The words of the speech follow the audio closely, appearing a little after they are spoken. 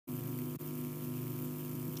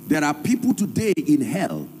There are people today in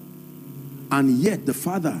hell, and yet the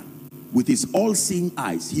Father, with his all-seeing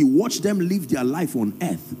eyes, he watched them live their life on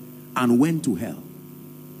earth and went to hell.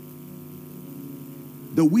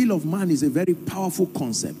 The will of man is a very powerful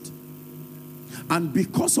concept. And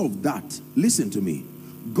because of that, listen to me,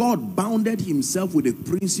 God bounded himself with a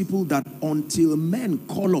principle that until men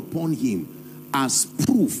call upon him as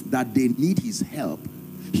proof that they need his help,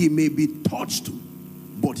 he may be touched,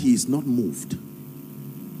 but he is not moved.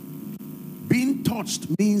 Being touched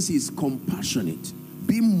means he's compassionate.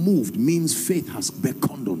 Being moved means faith has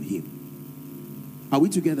beckoned on him. Are we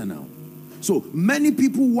together now? So many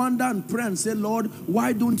people wonder and pray and say, Lord,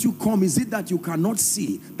 why don't you come? Is it that you cannot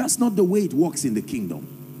see? That's not the way it works in the kingdom.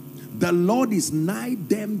 The Lord is nigh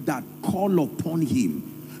them that call upon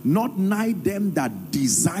him, not nigh them that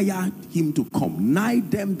desire him to come. Nigh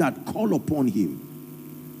them that call upon him.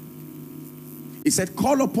 He said,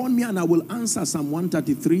 call upon me and I will answer. Psalm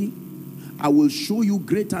 133. I will show you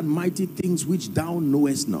great and mighty things which thou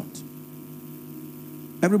knowest not.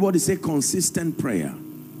 Everybody say consistent prayer.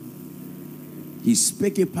 He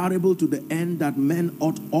spake a parable to the end that men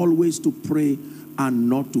ought always to pray and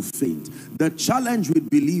not to faint. The challenge with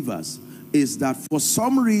believers is that for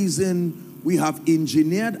some reason we have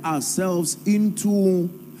engineered ourselves into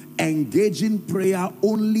engaging prayer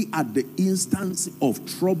only at the instance of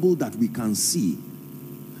trouble that we can see.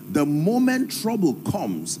 The moment trouble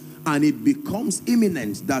comes and it becomes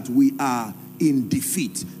imminent that we are in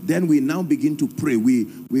defeat, then we now begin to pray. We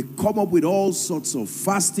come up with all sorts of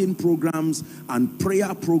fasting programs and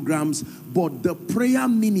prayer programs, but the prayer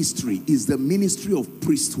ministry is the ministry of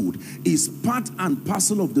priesthood, is part and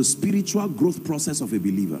parcel of the spiritual growth process of a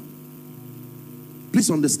believer.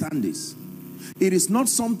 Please understand this. It is not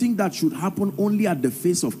something that should happen only at the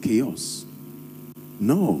face of chaos.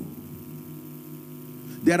 No.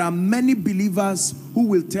 There are many believers who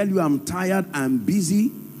will tell you, I'm tired, I'm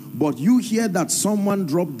busy, but you hear that someone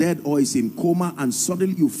dropped dead or is in coma and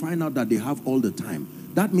suddenly you find out that they have all the time.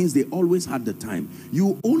 That means they always had the time.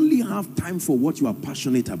 You only have time for what you are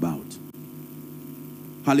passionate about.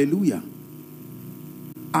 Hallelujah.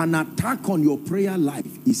 An attack on your prayer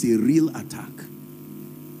life is a real attack.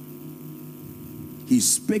 He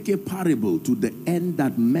spake a parable to the end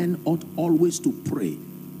that men ought always to pray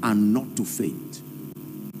and not to faint.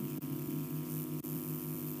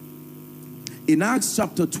 In Acts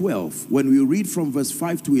chapter 12, when we read from verse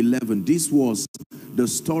 5 to 11, this was the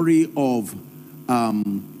story of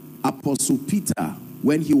Apostle Peter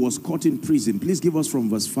when he was caught in prison. Please give us from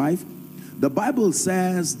verse 5. The Bible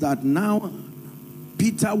says that now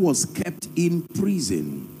Peter was kept in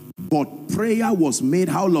prison, but prayer was made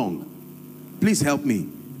how long? Please help me.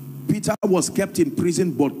 Peter was kept in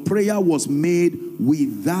prison, but prayer was made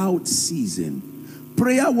without ceasing.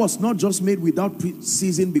 Prayer was not just made without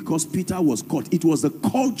ceasing because Peter was caught. It was the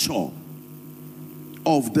culture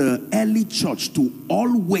of the early church to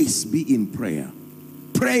always be in prayer.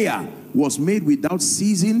 Prayer was made without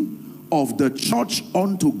ceasing of the church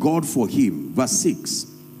unto God for him. Verse 6.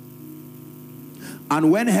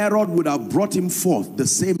 And when Herod would have brought him forth the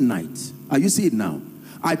same night. Are you seeing it now?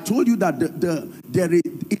 I told you that the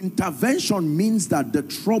intervention means that the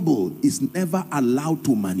trouble is never allowed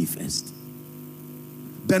to manifest.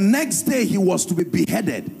 The next day he was to be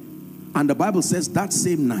beheaded. And the Bible says that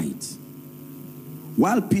same night,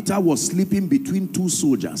 while Peter was sleeping between two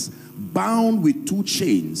soldiers, bound with two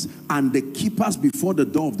chains, and the keepers before the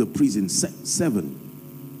door of the prison, 7.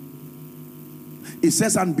 It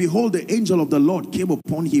says, and behold, the angel of the Lord came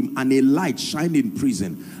upon him, and a light shined in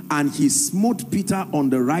prison. And he smote Peter on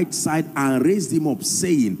the right side and raised him up,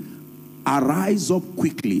 saying, arise up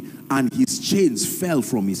quickly. And his chains fell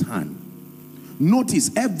from his hand.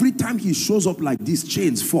 Notice, every time he shows up like this,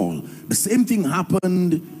 chains fall. The same thing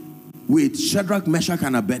happened with Shadrach, Meshach,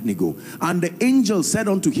 and Abednego. And the angel said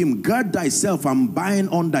unto him, gird thyself and bind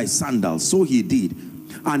on thy sandals. So he did.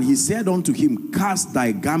 And he said unto him, cast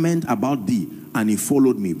thy garment about thee. And he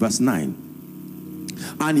followed me. Verse 9.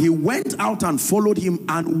 And he went out and followed him,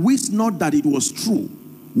 and wist not that it was true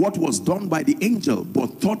what was done by the angel, but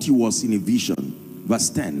thought he was in a vision. Verse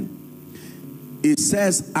 10. It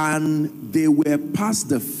says, and they were past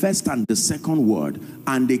the first and the second word,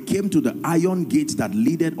 and they came to the iron gate that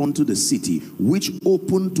leaded unto the city, which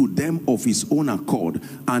opened to them of his own accord.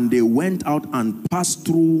 And they went out and passed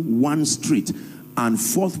through one street, and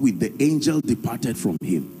forthwith the angel departed from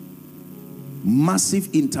him.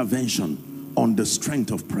 Massive intervention on the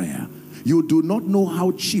strength of prayer. You do not know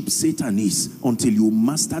how cheap Satan is until you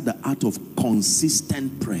master the art of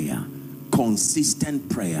consistent prayer. consistent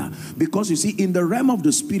prayer. Because you see, in the realm of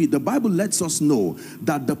the spirit, the Bible lets us know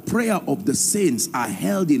that the prayer of the saints are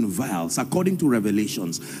held in vials, according to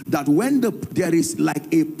Revelations. That when there is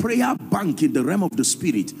like a prayer bank in the realm of the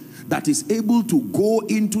spirit that is able to go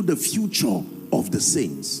into the future of the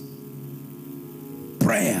saints.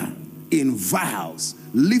 Prayer in vials,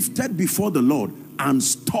 lifted before the Lord and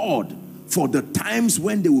stored for the times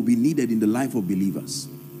when they will be needed in the life of believers.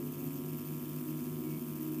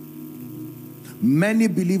 Many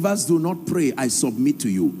believers do not pray, I submit to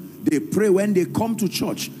you. They pray when they come to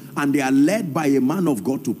church and they are led by a man of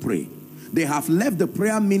God to pray. They have left the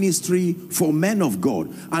prayer ministry for men of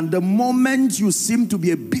God. And the moment you seem to be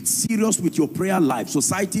a bit serious with your prayer life,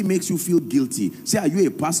 society makes you feel guilty. Say, are you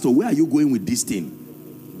a pastor? Where are you going with this thing?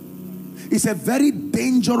 It's a very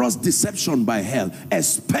dangerous deception by hell,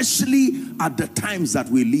 especially at the times that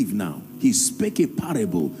we live now. He spake a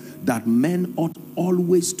parable that men ought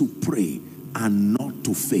always to pray and not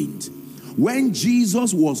to faint. When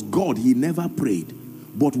Jesus was God, he never prayed.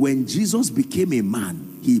 But when Jesus became a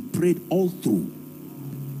man, he prayed all through.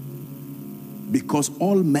 Because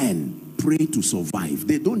all men pray to survive.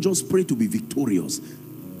 They don't just pray to be victorious.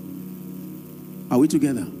 Are we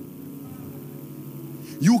together?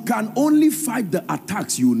 You can only fight the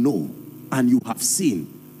attacks you know and you have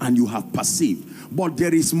seen and you have perceived. But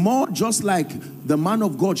there is more, just like the man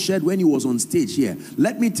of God shared when he was on stage here.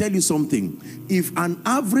 Let me tell you something. If an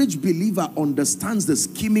average believer understands the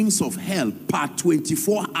schemings of hell per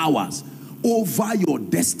 24 hours over your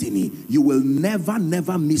destiny, you will never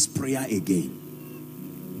miss prayer again.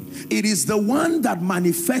 It is the one that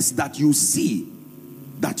manifests that you see,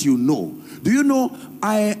 that you know. Do you know,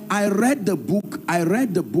 I read the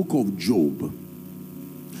book of Job,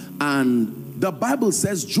 and the Bible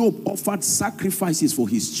says Job offered sacrifices for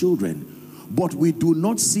his children, but we do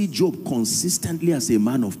not see Job consistently as a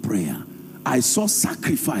man of prayer. I saw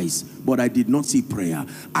sacrifice, but I did not see prayer.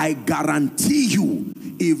 I guarantee you,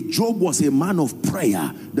 if Job was a man of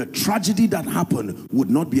prayer, the tragedy that happened would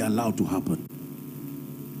not be allowed to happen.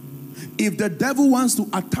 If the devil wants to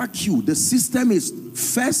attack you, the system is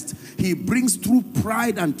first, he brings through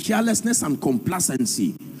pride and carelessness and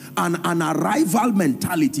complacency and an arrival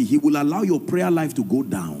mentality. He will allow your prayer life to go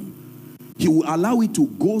down. He will allow it to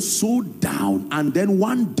go so down, and then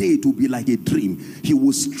one day it will be like a dream. He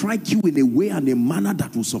will strike you in a way and a manner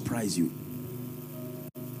that will surprise you.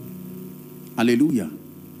 Hallelujah.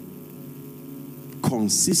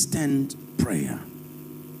 Consistent prayer.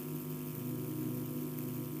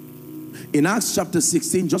 In Acts chapter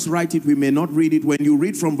 16, just write it, we may not read it. When you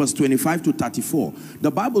read from verse 25 to 34, the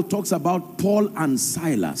Bible talks about Paul and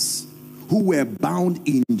Silas, who were bound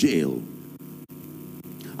in jail.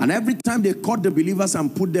 And every time they caught the believers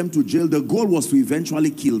and put them to jail, the goal was to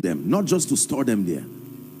eventually kill them, not just to store them there.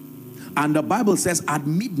 And the Bible says at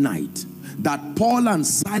midnight that Paul and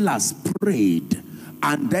Silas prayed,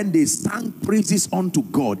 and then they sang praises unto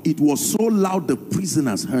God. It was so loud the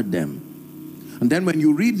prisoners heard them. And then when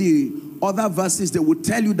you read the other verses, they would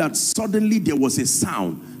tell you that suddenly there was a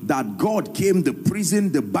sound, that God came, the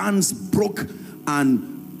prison, the bands broke,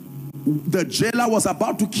 and the jailer was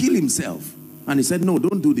about to kill himself. And he said, no,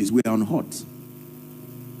 don't do this, we are on hot.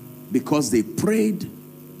 Because they prayed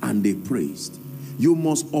and they praised. You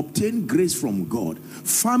must obtain grace from God.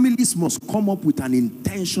 Families must come up with an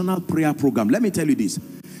intentional prayer program. Let me tell you this.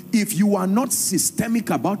 If you are not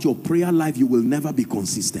systemic about your prayer life, you will never be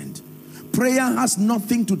consistent. Prayer has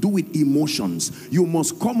nothing to do with emotions. You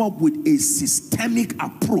must come up with a systemic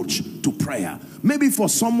approach to prayer. Maybe for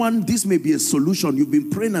someone, this may be a solution. You've been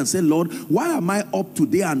praying and said, Lord, why am I up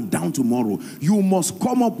today and down tomorrow? You must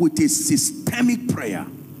come up with a systemic prayer.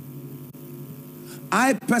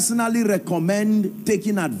 I personally recommend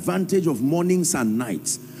taking advantage of mornings and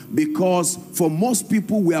nights, because for most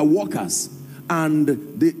people, we are workers. And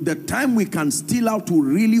the time we can steal out to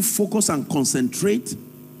really focus and concentrate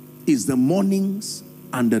is the mornings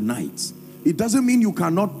and the nights. It doesn't mean you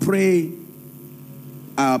cannot pray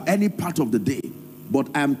any part of the day, but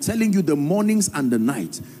I'm telling you, the mornings and the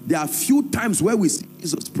nights. There are few times where we see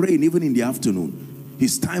Jesus praying even in the afternoon.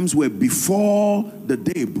 His times were before the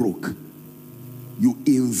day broke. You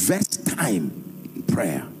invest time in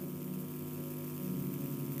prayer.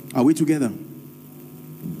 Are we together?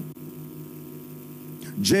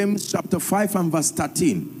 James chapter 5 and verse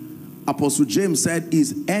 13. Apostle James said,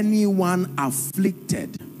 is anyone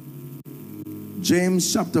afflicted?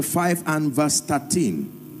 James chapter 5 and verse 13.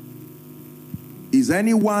 Is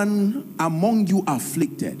anyone among you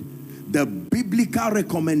afflicted? The biblical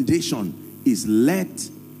recommendation is let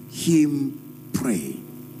him pray.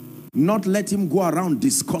 Not let him go around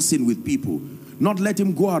discussing with people. Not let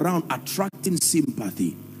him go around attracting attracting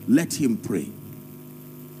sympathy, let him pray.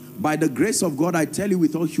 By the grace of God, I tell you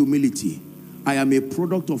with all humility, I am a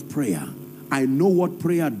product of prayer. I know what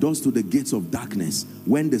prayer does to the gates of darkness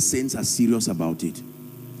when the saints are serious about it.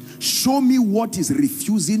 Show me what is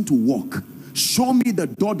refusing to walk. Show me the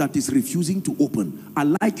door that is refusing to open.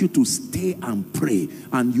 I'd like you to stay and pray,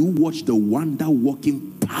 and you watch the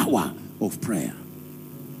wonder-working power of prayer.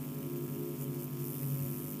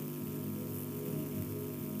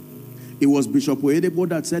 It was Bishop Oyedepo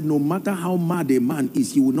that said, no matter how mad a man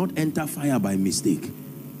is, he will not enter fire by mistake.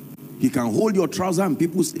 He can hold your trouser and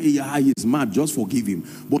people say, yeah, he's mad, just forgive him.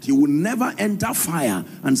 But he will never enter fire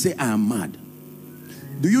and say, I am mad.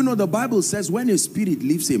 Do you know the Bible says when a spirit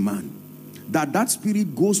leaves a man, that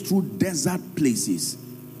spirit goes through desert places.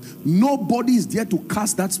 Nobody is there to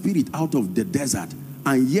cast that spirit out of the desert.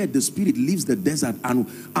 And yet the spirit leaves the desert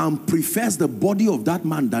and prefers the body of that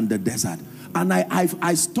man than the desert. And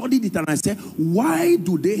I studied it and I said, why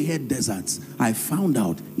do they hate deserts? I found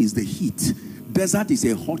out is the heat. Desert is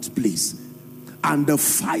a hot place. And the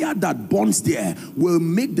fire that burns there will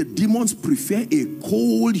make the demons prefer a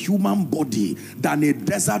cold human body than a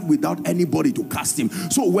desert without anybody to cast him.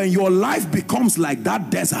 So when your life becomes like that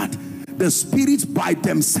desert, the spirits by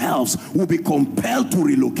themselves will be compelled to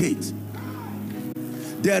relocate.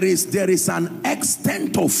 There is an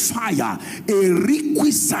extent of fire, a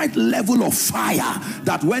requisite level of fire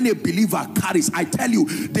that when a believer carries, I tell you,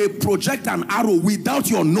 they project an arrow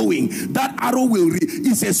without your knowing. That arrow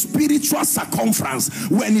is a spiritual circumference.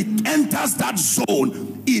 When it enters that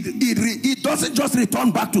zone, it doesn't just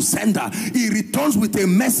return back to sender. It returns with a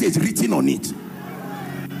message written on it.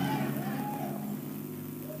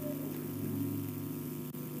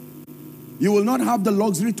 You will not have the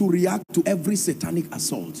luxury to react to every satanic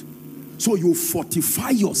assault. So you fortify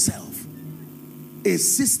yourself. A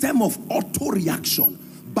system of auto-reaction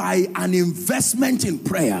by an investment in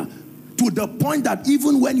prayer to the point that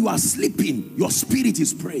even when you are sleeping, your spirit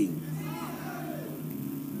is praying.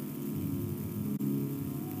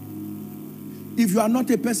 If you are not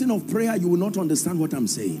a person of prayer, you will not understand what I'm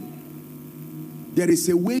saying. There is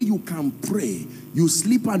a way you can pray. You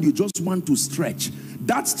sleep and you just want to stretch.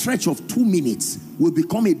 That stretch of 2 minutes will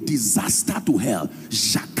become a disaster to hell.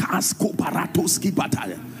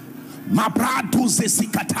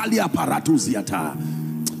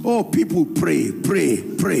 Oh, people, pray, pray,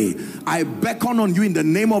 pray. I beckon on you in the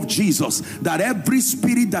name of Jesus that every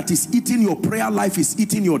spirit that is eating your prayer life is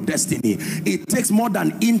eating your destiny. It takes more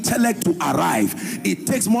than intellect to arrive. It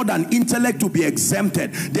takes more than intellect to be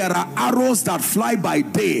exempted. There are arrows that fly by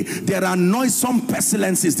day. There are noisome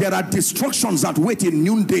pestilences. There are destructions that wait in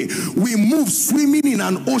noonday. We move swimming in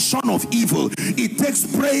an ocean of evil. It takes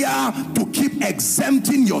prayer to keep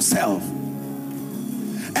exempting yourself.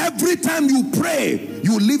 Every time you pray,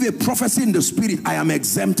 you live a prophecy in the spirit. I am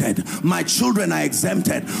exempted. My children are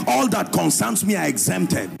exempted. All that concerns me are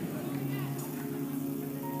exempted.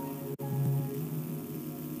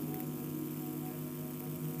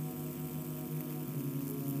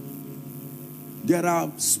 There are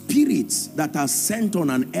spirits that are sent on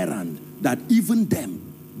an errand that even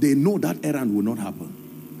them, they know that errand will not happen.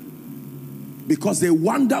 Because they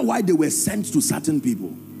wonder why they were sent to certain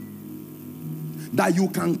people. That you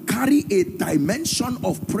can carry a dimension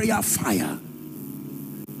of prayer fire.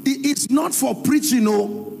 It's not for preaching,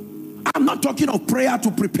 no. I'm not talking of prayer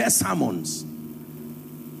to prepare sermons.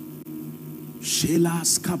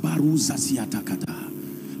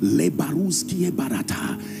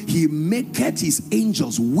 He maketh his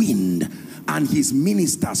angels wind and his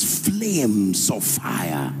ministers flames of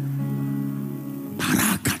fire.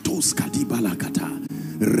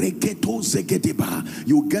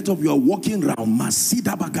 You get up, you are walking around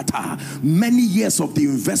many years of the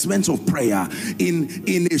investments of prayer.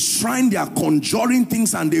 In a shrine, they are conjuring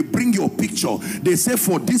things and they bring your picture. They say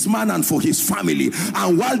for this man and for his family.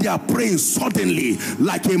 And while they are praying, suddenly,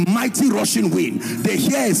 like a mighty rushing wind, they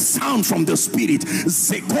hear a sound from the spirit.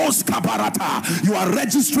 You are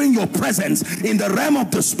registering your presence in the realm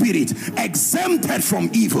of the spirit, exempted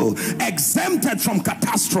from evil, exempted from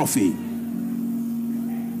catastrophe.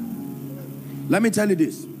 Let me tell you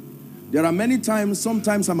this. There are many times,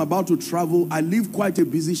 sometimes I'm about to travel. I live quite a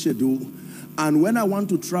busy schedule. And when I want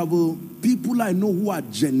to travel, people I know who are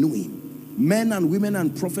genuine, men and women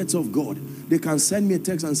and prophets of God, they can send me a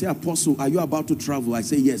text and say, Apostle, are you about to travel? I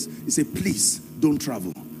say, yes. He say, please don't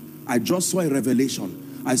travel. I just saw a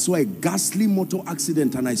revelation. I saw a ghastly motor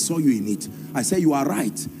accident and I saw you in it. I say, you are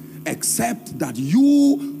right. Except that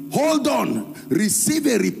you, hold on, receive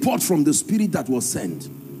a report from the spirit that was sent.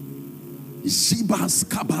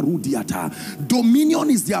 Dominion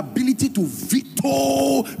is the ability to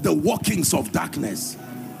veto the workings of darkness.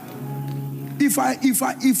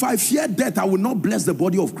 If I fear death, I will not bless the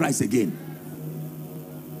body of Christ again.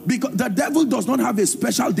 Because the devil does not have a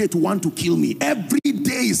special day to want to kill me. Every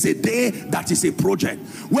day is a day that is a project.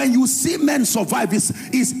 When you see men survive,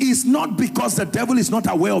 it's not because the devil is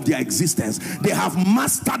not aware of their existence. They have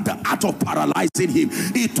mastered the art of paralyzing him.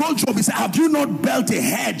 He told Job, he said, have you not built a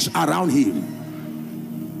hedge around him?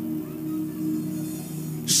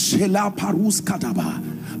 Shela Parus Kadaba.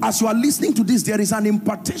 As you are listening to this, there is an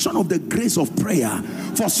impartation of the grace of prayer.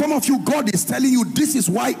 For some of you, God is telling you this is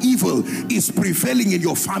why evil is prevailing in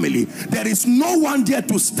your family. There is no one there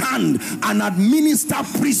to stand and administer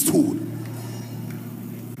priesthood.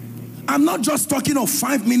 I'm not just talking of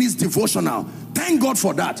 5 minutes devotional. Thank God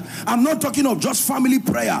for that. I'm not talking of just family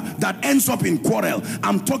prayer that ends up in quarrel.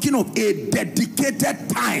 I'm talking of a dedicated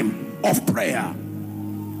time of prayer.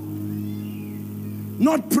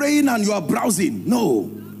 Not praying and you are browsing. No.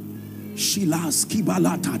 Shilas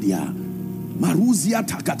Kibalatadia Maruzia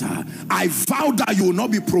Takata. I vow that you will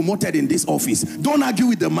not be promoted in this office. Don't argue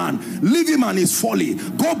with the man. Leave him and his folly.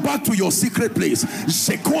 Go back to your secret place.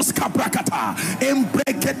 Shekos Kabrakata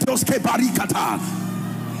Embreketos Kebarikata.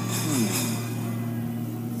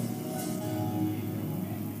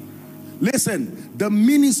 Listen, the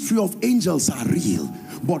ministry of angels are real,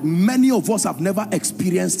 but many of us have never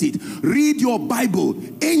experienced it. Read your Bible.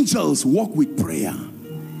 Angels walk with prayer.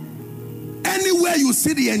 Anywhere you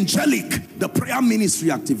see the angelic, the prayer ministry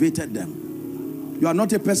activated them. You are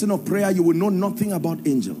not a person of prayer, you will know nothing about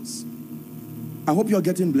angels. I hope you are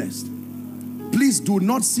getting blessed. Please do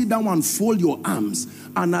not sit down and fold your arms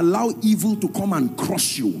and allow evil to come and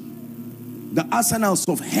crush you. The arsenals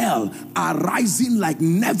of hell are rising like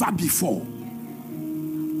never before.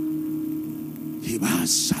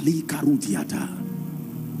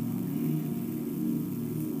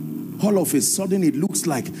 All of a sudden it looks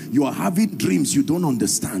like you are having dreams you don't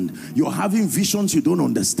understand. You're having visions you don't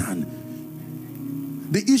understand.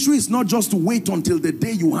 The issue is not just to wait until the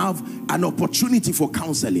day you have an opportunity for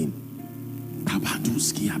counseling.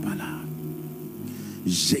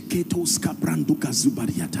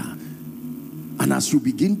 And as you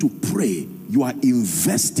begin to pray, you are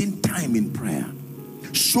investing time in prayer.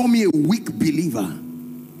 Show me a weak believer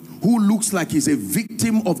who looks like he's a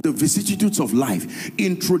victim of the vicissitudes of life.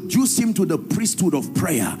 Introduce him to the priesthood of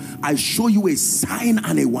prayer. I show you a sign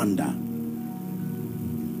and a wonder.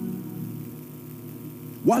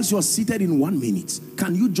 Whilst you're seated in 1 minute,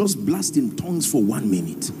 can you just blast in tongues for 1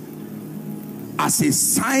 minute? As a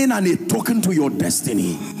sign and a token to your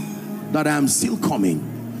destiny that I am still coming.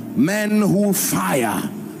 Men who fire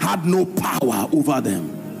had no power over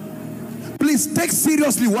them. Please take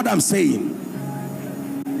seriously what I'm saying.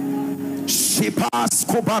 Shipas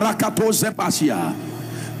kobarakato zepasia.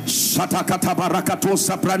 Shatakata barakato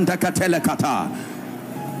sabranda katelekata.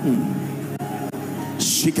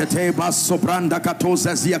 Shiketeba sobranda kato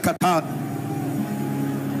zaziakata.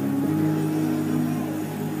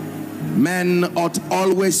 Men ought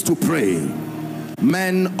always to pray.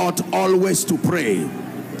 Men ought always to pray.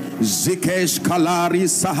 Zikesh kalari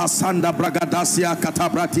sahasanda bragadasia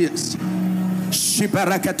katabratis.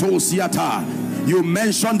 Shibereketosiata. You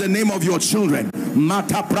mention the name of your children.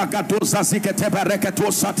 Mata bragadosa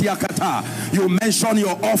ziketebereketosatiakata. You mention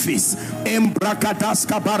your office.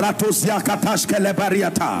 Embrakadaska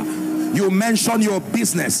baratosiakatashkelebariata. You mention your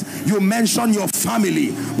business. You mention your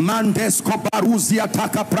family. Mandes kobaruzia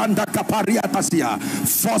takapranda kapariatasia.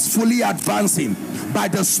 Forcefully advancing by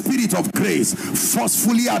the Spirit of grace.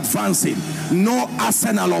 Forcefully advancing. No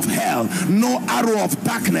arsenal of hell. No arrow of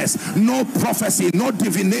darkness. No prophecy. No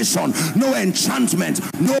divination. No enchantment.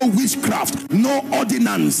 No witchcraft. No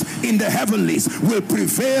ordinance in the heavenlies will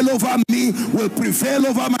prevail over me. Will prevail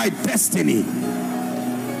over my destiny.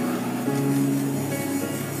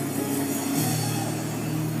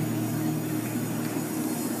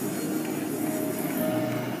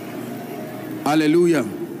 Hallelujah.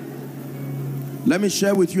 Let me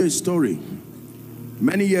share with you a story.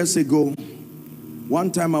 Many years ago,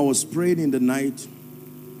 one time I was praying in the night.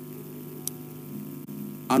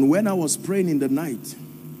 And when I was praying in the night,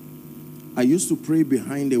 I used to pray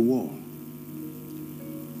behind a wall.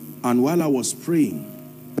 And while I was praying,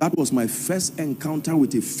 that was my first encounter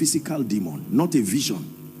with a physical demon, not a vision,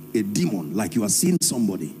 a demon, like you are seeing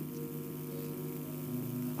somebody.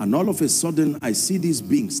 And all of a sudden, I see this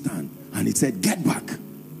being stand. And it said, get back.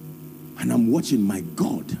 And I'm watching, my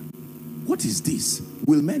God, what is this?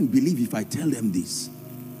 Will men believe if I tell them this?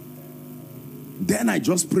 Then I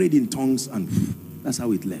just prayed in tongues and that's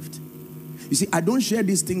how it left. You see, I don't share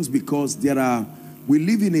these things because we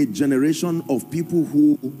live in a generation of people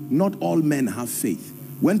who, not all men have faith.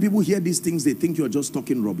 When people hear these things, they think you're just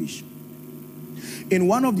talking rubbish. In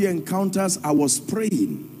one of the encounters, I was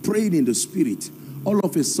praying in the spirit. All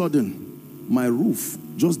of a sudden, my roof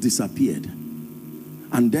just disappeared.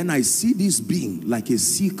 And then I see this being like a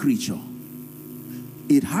sea creature.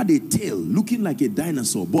 It had a tail looking like a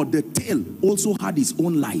dinosaur, but the tail also had its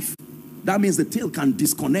own life. That means the tail can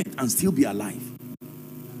disconnect and still be alive.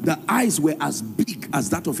 The eyes were as big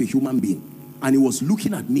as that of a human being. And it was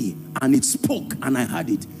looking at me, and it spoke, and I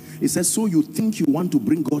heard it. It says, so you think you want to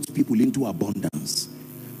bring God's people into abundance?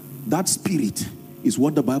 That spirit is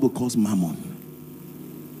what the Bible calls mammon.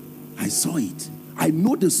 I saw it. I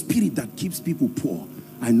know the spirit that keeps people poor.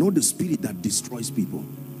 I know the spirit that destroys people.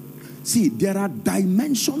 See, there are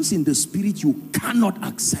dimensions in the spirit you cannot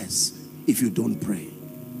access if you don't pray.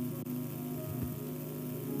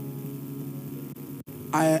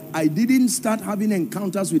 I didn't start having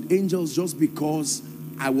encounters with angels just because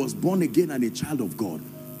I was born again and a child of God.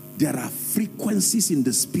 There are frequencies in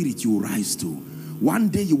the spirit you rise to. One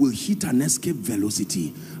day you will hit an escape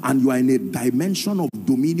velocity and you are in a dimension of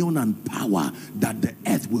dominion and power that the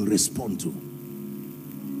earth will respond to.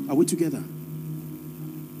 Are we together?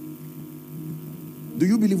 Do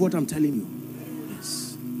you believe what I'm telling you? Yes.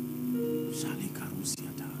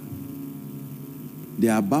 They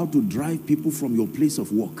are about to drive people from your place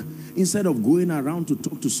of work. Instead of going around to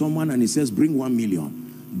talk to someone and he says, bring 1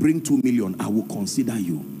 million, bring 2 million, I will consider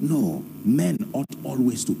you. No, men ought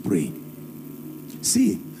always to pray.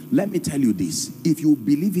 See, let me tell you this. If you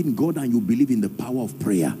believe in God and you believe in the power of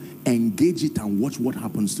prayer, engage it and watch what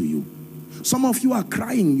happens to you. Some of you are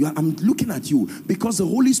crying. I'm looking at you because the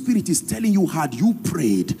Holy Spirit is telling you, had you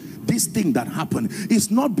prayed, this thing that happened. It's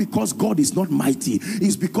not because God is not mighty.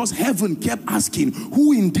 It's because heaven kept asking,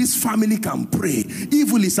 who in this family can pray?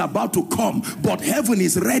 Evil is about to come, but heaven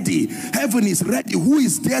is ready. Heaven is ready. Who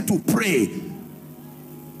is there to pray?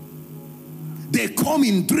 They come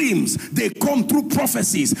in dreams. They come through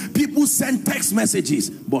prophecies. People send text messages,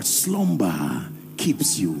 but slumber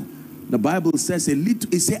keeps you. The Bible says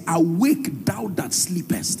it says, awake thou that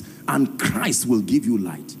sleepest, and Christ will give you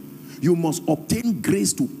light. You must obtain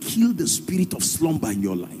grace to kill the spirit of slumber in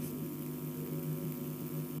your life.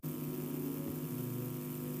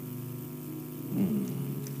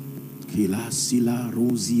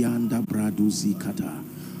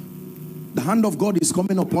 The hand of God is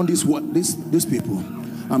coming upon these people.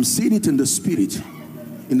 I'm seeing it in the spirit.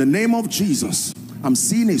 In the name of Jesus, I'm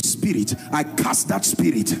seeing a spirit. I cast that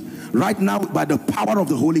spirit right now by the power of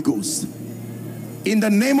the Holy Ghost. In the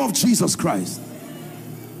name of Jesus Christ.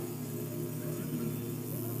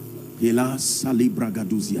 You are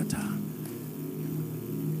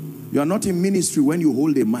not in ministry when you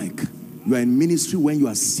hold a mic. You are in ministry when you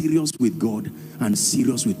are serious with God and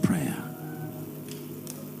serious with prayer.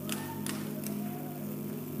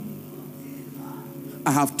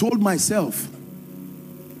 I have told myself,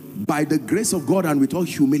 by the grace of God and with all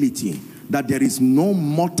humility, that there is no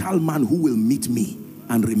mortal man who will meet me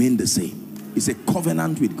and remain the same. It's a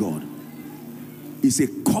covenant with God. It's a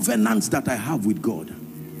covenant that I have with God.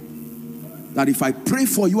 That if I pray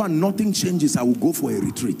for you and nothing changes, I will go for a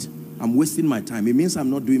retreat. I'm wasting my time. It means I'm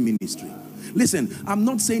not doing ministry. Listen, I'm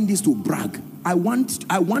not saying this to brag. I want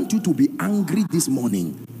you to be angry this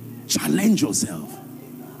morning. Challenge yourself.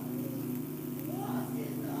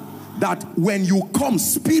 That when you come,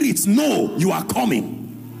 spirits know you are coming.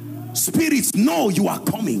 Spirits know you are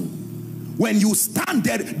coming. When you stand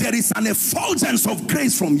there, there is an effulgence of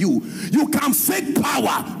grace from you. You can fake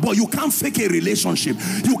power, but you can't fake a relationship.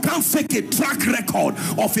 You can't fake a track record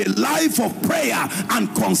of a life of prayer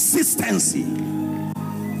and consistency.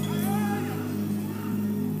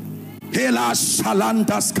 Hela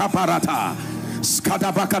shalandas kaparata.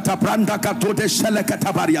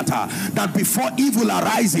 That before evil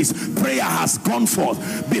arises, prayer has gone forth.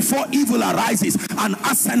 Before evil arises, an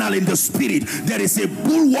arsenal in the spirit. There is a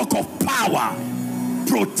bulwark of power,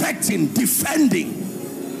 protecting, defending.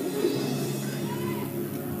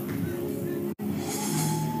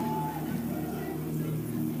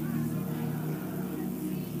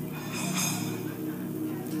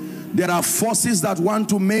 There are forces that want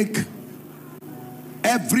to make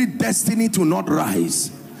every destiny to not rise.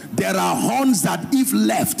 There are horns that, if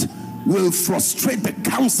left, will frustrate the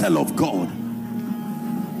counsel of God.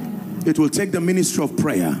 It will take the ministry of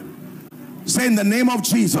prayer. Say, in the name of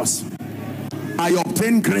Jesus, I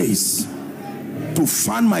obtain grace to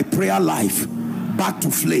fan my prayer life back to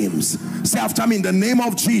flames. Say after me, in the name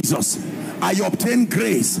of Jesus, I obtain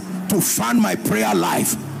grace to fan my prayer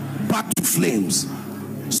life back to flames.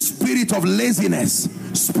 Spirit Spirit of laziness,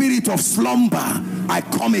 spirit of slumber, I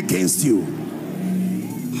come against you.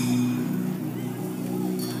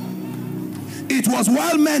 It was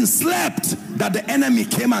while men slept that the enemy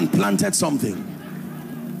came and planted something.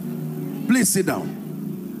 Please sit down.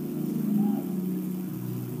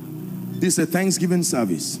 This is a Thanksgiving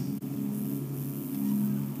service.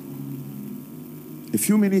 A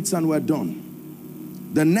few minutes and we're done.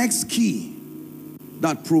 The next key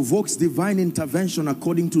that provokes divine intervention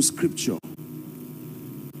according to scripture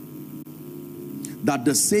that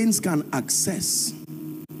the saints can access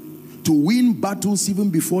to win battles even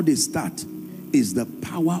before they start is the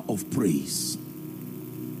power of praise.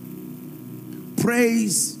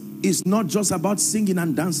 Praise is not just about singing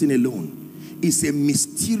and dancing alone. It's a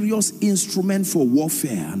mysterious instrument for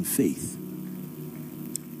warfare and faith.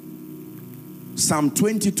 Psalm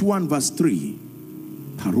 22 and verse 3.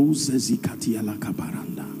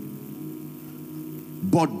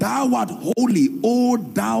 But thou art holy, O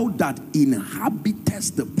thou that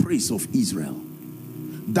inhabitest the praise of Israel.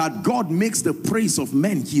 That God makes the praise of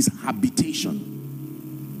men his habitation.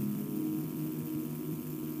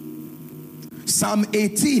 Psalm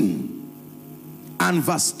 18 and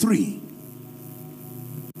verse 3.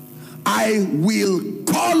 I will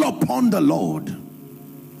call upon the Lord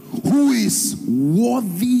who is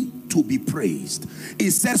worthy to be praised.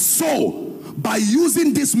 It says, so by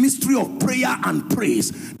using this mystery of prayer and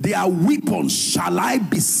praise, their weapons shall I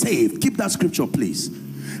be saved. Keep that scripture, please.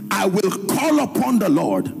 I will call upon the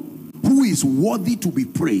Lord who is worthy to be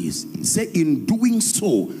praised. He said, in doing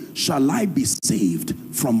so shall I be saved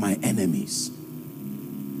from my enemies.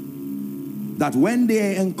 That when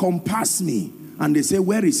they encompass me and they say,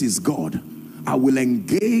 where is his God? I will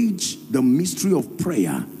engage the mystery of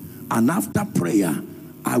prayer, and after prayer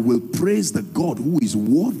I will praise the God who is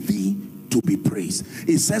worthy to be praised.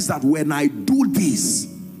 It says that when I do this,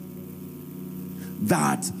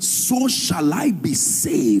 that so shall I be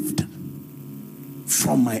saved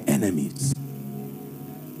from my enemies.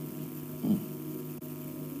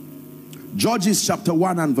 Judges chapter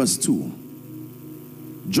 1 and verse 2.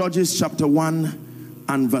 Judges chapter 1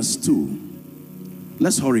 and verse 2.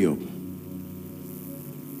 Let's hurry up.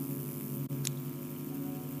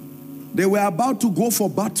 They were about to go for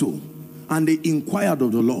battle, and they inquired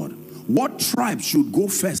of the Lord, what tribe should go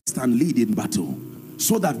first and lead in battle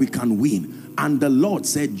so that we can win? And the Lord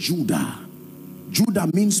said, Judah. Judah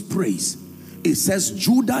means praise. It says,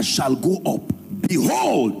 Judah shall go up.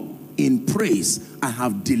 Behold, in praise I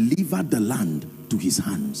have delivered the land to his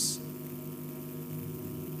hands.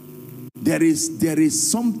 There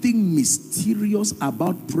is something mysterious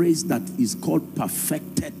about praise that is called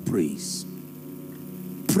perfected praise.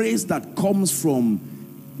 Praise that comes from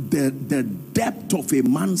the depth of a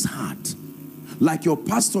man's heart. Like your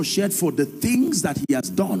pastor shared, for the things that he has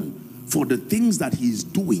done, for the things that he is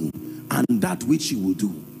doing, and that which he will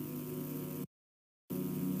do.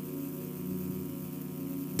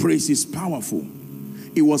 Praise is powerful.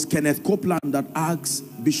 It was Kenneth Copeland that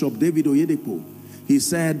asked Bishop David Oyedepo. He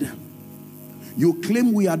said, you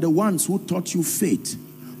claim we are the ones who taught you faith,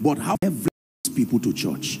 but how every people to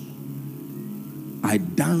church? I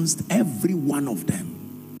danced every one of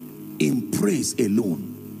them in praise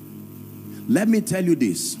alone. Let me tell you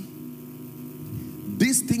this.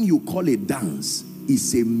 This thing you call a dance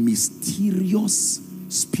is a mysterious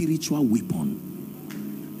spiritual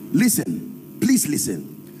weapon. Listen, please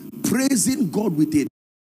listen. Praising God with a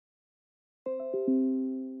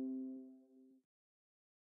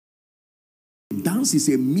dance is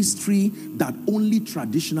a mystery that only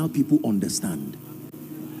traditional people understand.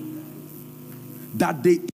 That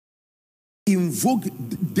they invoke,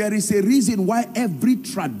 there is a reason why every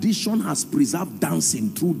tradition has preserved dancing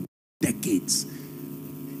through decades.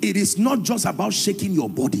 It is not just about shaking your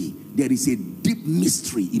body. There is a deep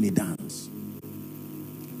mystery in a dance.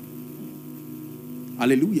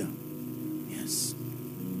 Hallelujah. Yes.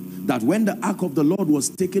 That when the ark of the Lord was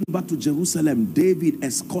taken back to Jerusalem, David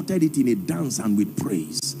escorted it in a dance and with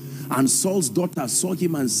praise. And Saul's daughter saw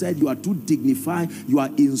him and said, you are too dignified. You are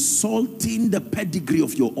insulting the pedigree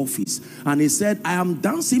of your office. And he said, I am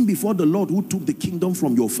dancing before the Lord who took the kingdom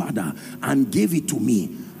from your father and gave it to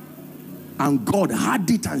me. And God had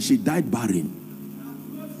it and she died barren.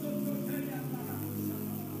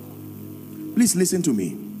 Please listen to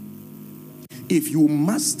me. If you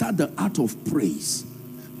master the art of praise,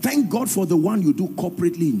 thank God for the one you do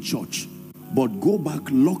corporately in church. But go back,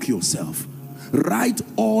 lock yourself. Write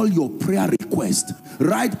all your prayer requests.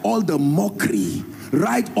 Write all the mockery.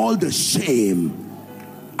 Write all the shame.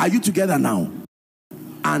 Are you together now?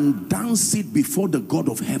 And dance it before the God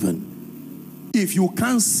of heaven. If you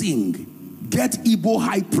can't sing, get Igbo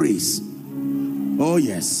high praise. Oh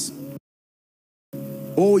yes.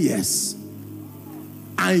 Oh yes.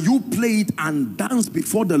 And you play it and dance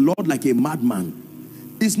before the Lord like a madman.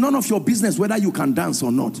 It's none of your business whether you can dance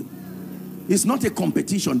or not. It's not a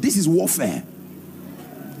competition. This is warfare.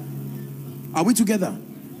 Are we together?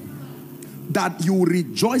 That you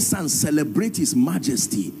rejoice and celebrate his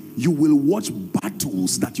majesty. You will watch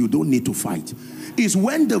battles that you don't need to fight. It's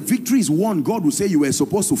when the victory is won, God will say you were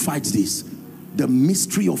supposed to fight this. The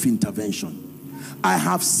mystery of intervention. I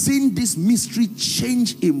have seen this mystery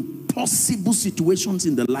change impossible situations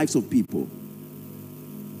in the lives of people.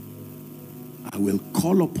 I will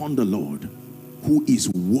call upon the Lord who is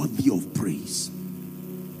worthy of praise.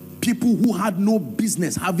 People who had no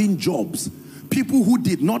business having jobs. People who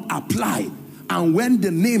did not apply. And when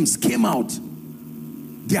the names came out,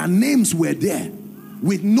 their names were there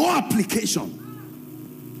with no application.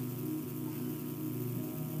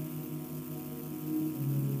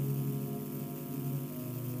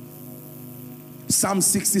 Psalm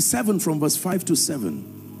 67 from verse 5 to 7.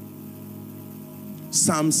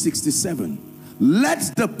 Psalm 67.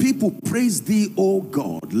 Let the people praise thee, O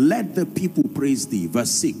God. Let the people praise thee. Verse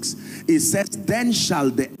 6. It says, then shall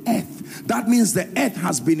the earth. That means the earth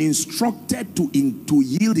has been instructed to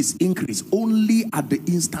yield its increase only at the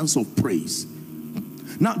instance of praise.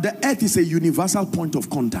 Now, the earth is a universal point of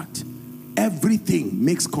contact. Everything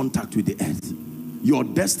makes contact with the earth. Your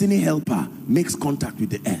destiny helper makes contact with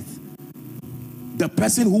the earth. The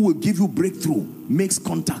person who will give you breakthrough makes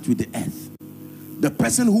contact with the earth. The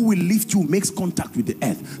person who will lift you makes contact with the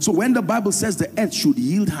earth. So when the Bible says the earth should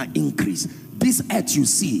yield her increase, this earth you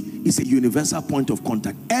see is a universal point of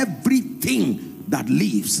contact. Everything that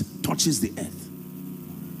lives touches the earth.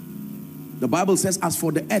 The Bible says, as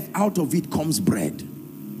for the earth, out of it comes bread.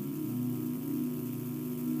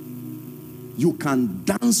 You can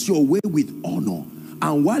dance your way with honor.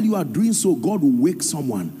 And while you are doing so, God will wake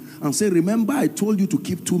someone and say, remember I told you to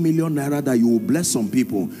keep 2 million naira that you will bless some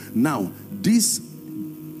people. Now,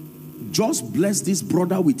 just bless this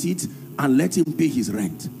brother with it and let him pay his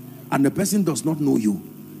rent. And the person does not know you.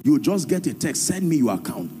 You just get a text, send me your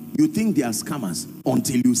account. You think they are scammers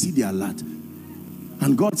until you see the alert.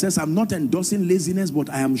 And God says, I'm not endorsing laziness, but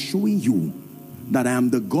I am showing you that I am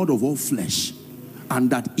the God of all flesh. And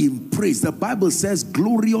that in praise, the Bible says,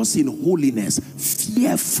 glorious in holiness,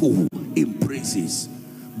 fearful in praises.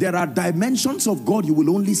 There are dimensions of God you will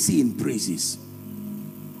only see in praises.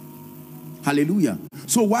 Hallelujah.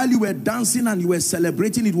 So while you were dancing and you were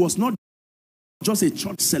celebrating, it was not just a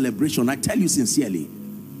church celebration. I tell you sincerely,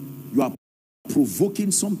 you are provoking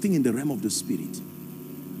something in the realm of the spirit.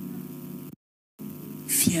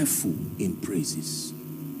 Fearful in praises.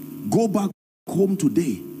 Go back home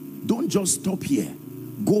today. Don't just stop here.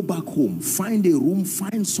 Go back home. Find a room.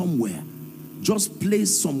 Find somewhere. Just play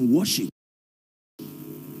some worship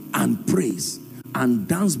and praise and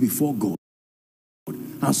dance before God.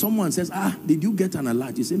 And someone says, did you get an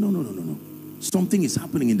alert? You say, no. Something is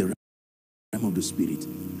happening in the realm of the spirit.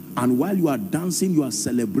 And while you are dancing, you are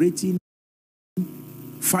celebrating.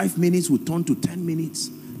 5 minutes will turn to 10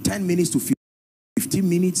 minutes. 10 minutes to 15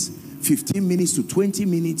 minutes. 15 minutes to 20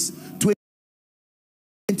 minutes.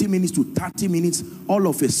 20 minutes to 30 minutes. All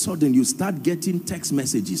of a sudden, you start getting text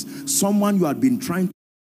messages. Someone you had been trying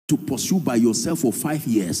to pursue by yourself for 5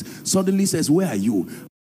 years suddenly says, where are you?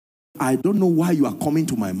 I don't know why you are coming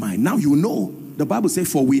to my mind. Now you know. The Bible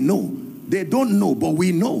says, for we know. They don't know, but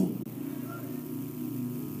we know.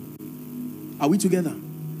 Are we together?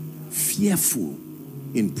 Fearful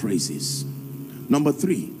in praises. Number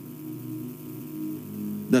 3.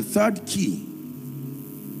 The third key.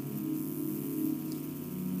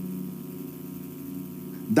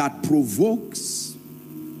 That provokes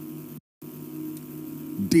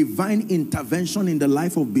divine intervention in the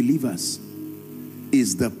life of believers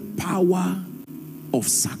is the power of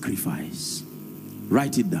sacrifice.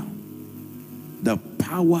 Write it down. The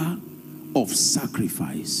power of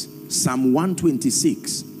sacrifice. Psalm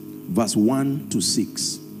 126, verse 1 to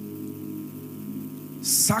 6.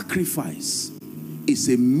 Sacrifice is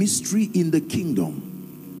a mystery in the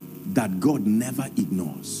kingdom that God never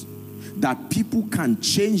ignores. That people can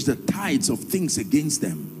change the tides of things against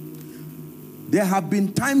them. There have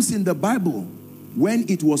been times in the Bible when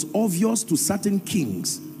it was obvious to certain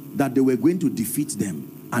kings that they were going to defeat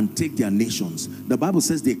them and take their nations. The Bible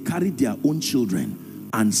says they carried their own children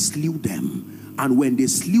and slew them. And when they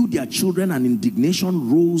slew their children, an indignation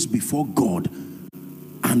rose before God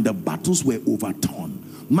and the battles were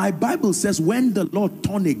overturned. My Bible says when the Lord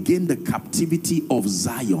turned again the captivity of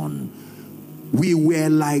Zion, we were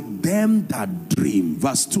like them that dream.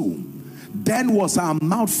 Verse 2. Then was our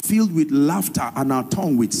mouth filled with laughter and our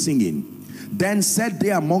tongue with singing. Then said they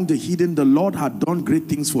among the heathen, the Lord had done great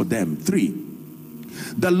things for them. 3.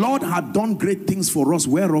 The Lord had done great things for us,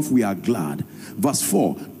 whereof we are glad. Verse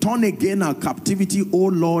 4. Turn again our captivity, O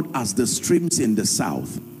Lord, as the streams in the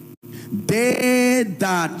south. They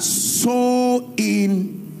that sow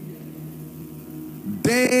in,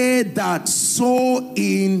 there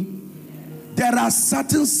are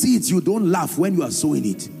certain seeds you don't laugh when you are sowing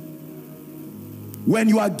it. When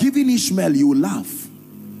you are giving Ishmael, you laugh.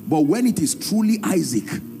 But when it is truly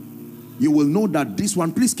Isaac, you will know that this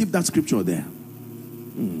one, please keep that scripture there.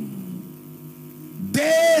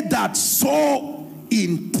 They that sow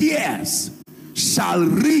in tears shall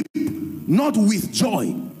reap, not with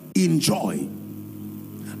joy, in joy.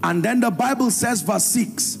 And then the Bible says, verse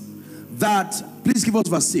 6, that, please give us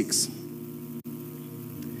verse 6.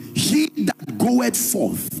 He that goeth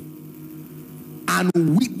forth and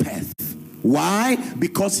weepeth. Why?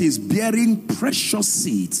 Because he's bearing precious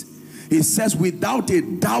seeds. He says, without a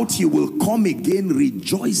doubt he will come again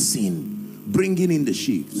rejoicing, bringing in the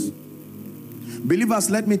sheaves. Believers,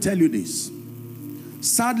 let me tell you this.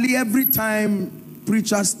 Sadly, every time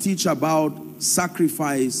preachers teach about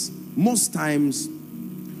sacrifice, most times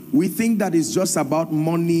we think that it's just about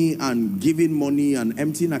money and giving money and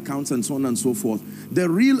emptying accounts and so on and so forth. The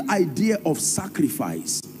real idea of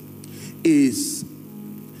sacrifice is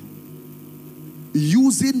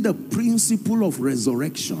using the principle of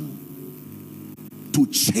resurrection to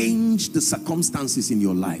change the circumstances in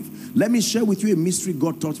your life. Let me share with you a mystery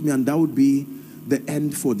God taught me, and that would be the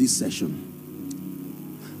end for this session.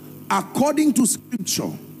 According to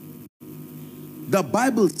scripture, the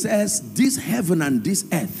Bible says this heaven and this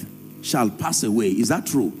earth shall pass away. Is that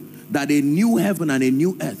true? That a new heaven and a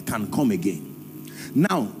new earth can come again.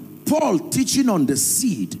 Now, Paul, teaching on the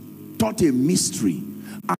seed, taught a mystery.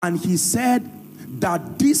 And he said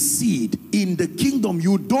that this seed in the kingdom,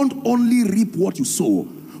 you don't only reap what you sow,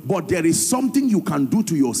 but there is something you can do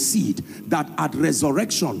to your seed that at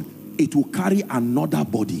resurrection, it will carry another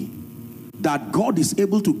body. That God is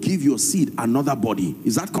able to give your seed another body.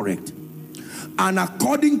 Is that correct? And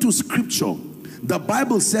according to scripture, the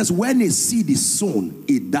Bible says when a seed is sown,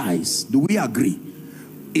 it dies. Do we agree?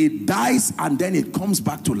 It dies and then it comes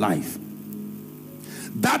back to life.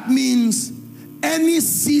 That means any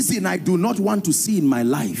season I do not want to see in my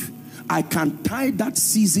life, I can tie that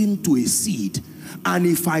season to a seed. And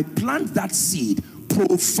if I plant that seed,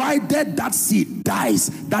 provided that seed dies,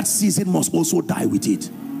 that season must also die with it.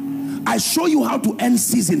 I show you how to end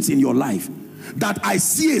seasons in your life. That I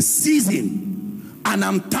see a season and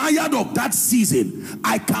I'm tired of that season,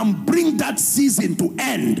 I can bring that season to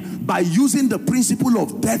end by using the principle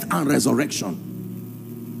of death and resurrection.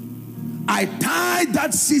 I tie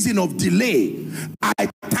that season of delay, I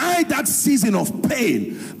tie that season of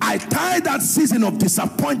pain, I tie that season of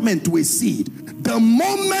disappointment to a seed. The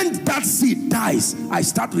moment that seed dies, I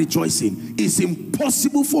start rejoicing. It's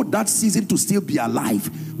impossible for that season to still be alive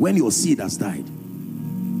when your seed has died.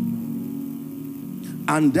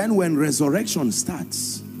 And then when resurrection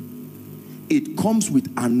starts, it comes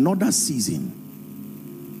with another season.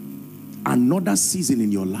 Another season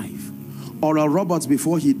in your life. Oral Roberts,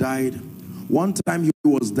 before he died, one time he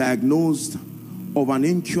was diagnosed of an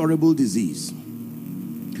incurable disease.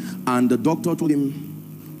 And the doctor told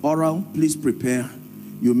him, Oral, please prepare.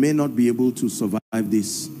 You may not be able to survive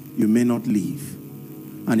this. You may not live.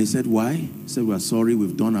 And he said, why? He said, we're sorry,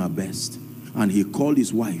 we've done our best. And he called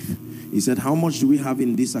his wife. He said, how much do we have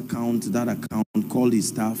in this account, that account? Called his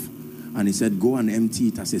staff. And he said, go and empty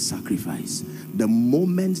it as a sacrifice. The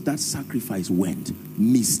moment that sacrifice went,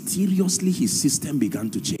 mysteriously his system began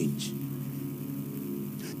to change.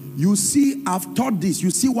 You see, I've taught this.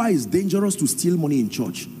 You see why it's dangerous to steal money in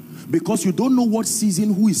church? Because you don't know what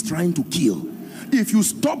season who is trying to kill. If you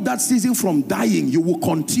stop that season from dying, you will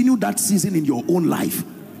continue that season in your own life.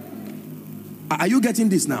 Are you getting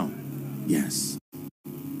this now? Yes.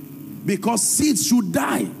 Because seeds should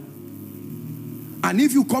die. And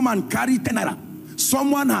if you come and carry 10 naira,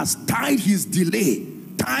 someone has tied his delay,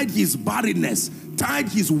 tied his barrenness, tied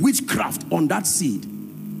his witchcraft on that seed.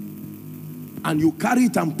 And you carry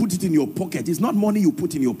it and put it in your pocket. It's not money you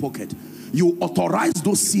put in your pocket. You authorize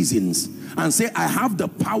those seasons and say, I have the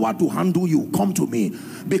power to handle you. Come to me.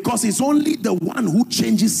 Because it's only the one who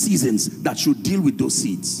changes seasons that should deal with those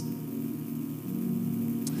seeds.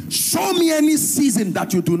 Show me any season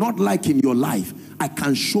that you do not like in your life. I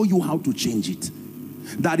can show you how to change it.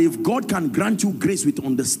 That if God can grant you grace with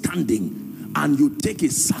understanding and you take a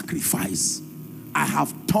sacrifice, I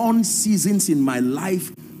have turned seasons in my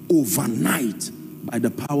life overnight by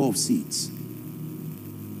the power of seeds.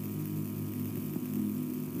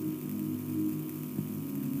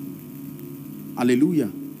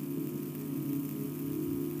 Hallelujah.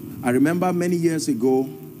 I remember many years ago,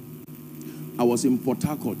 I was in Port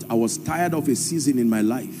Harcourt. I was tired of a season in my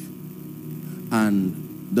life.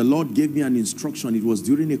 And the Lord gave me an instruction. It was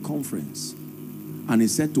during a conference. And he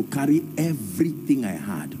said to carry everything I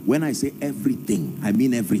had. When I say everything, I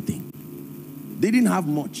mean everything. They didn't have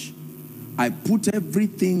much. I put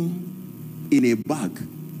everything in a bag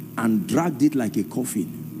and dragged it like a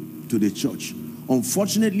coffin to the church.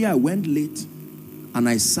 Unfortunately, I went late and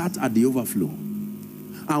I sat at the overflow.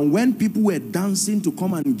 And when people were dancing to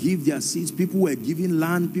come and give their seats, people were giving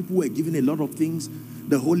land, people were giving a lot of things,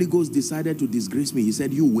 the Holy Ghost decided to disgrace me. He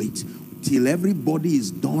said, you wait till everybody is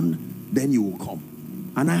done, then you will come.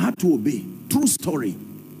 And I had to obey. True story.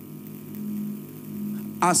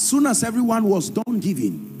 As soon as everyone was done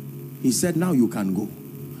giving, he said, now you can go.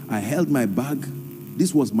 I held my bag.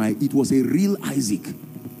 It was a real Isaac.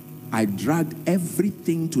 I dragged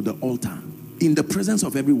everything to the altar in the presence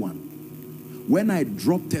of everyone. When I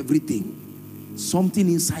dropped everything, something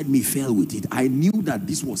inside me fell with it. I knew that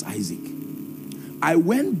this was Isaac. I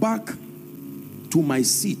went back to my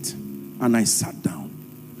seat and I sat down,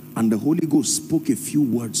 and the Holy Ghost spoke a few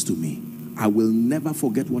words to me. I will never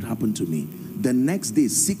forget what happened to me. The next day,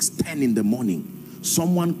 6:10 in the morning,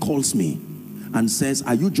 someone calls me and says,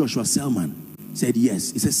 are you Joshua Selman? I said,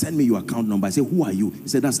 yes. He said, send me your account number. I said, who are you? He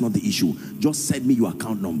said, that's not the issue. Just send me your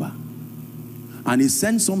account number. And he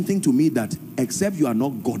sent something to me that, except you are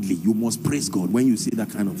not godly, you must praise God when you see that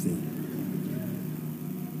kind of thing.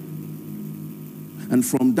 And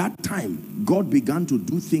from that time, God began to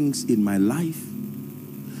do things in my life.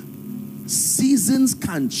 Seasons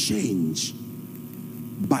can change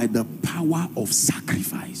by the power of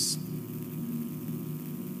sacrifice.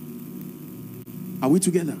 Are we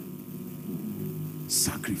together?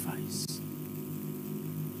 Sacrifice.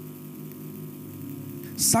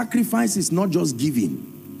 Sacrifice is not just giving,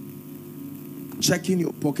 checking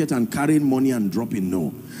your pocket and carrying money and dropping.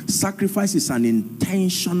 No. Sacrifice is an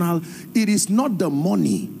intentional, it is not the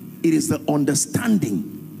money, it is the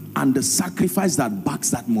understanding and the sacrifice that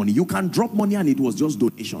backs that money. You can drop money and it was just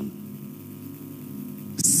donation.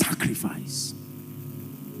 Sacrifice.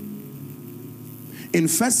 In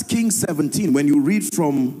 1 Kings 17, when you read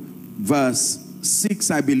from verse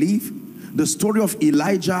 6, I believe, the story of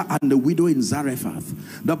Elijah and the widow in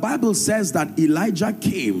Zarephath. The Bible says that Elijah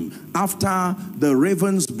came after the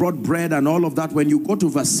ravens brought bread and all of that. When you go to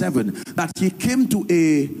verse 7, that he came to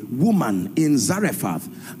a woman in Zarephath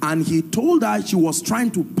and he told her she was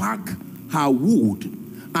trying to pack her wood.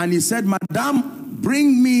 And he said, Madam,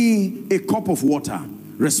 bring me a cup of water.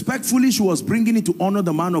 Respectfully, she was bringing it to honor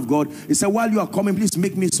the man of God. He said, while you are coming, please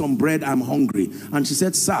make me some bread. I'm hungry. And she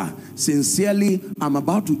said, sir, sincerely, I'm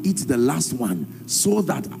about to eat the last one so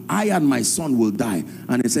that I and my son will die.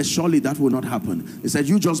 And he said, surely that will not happen. He said,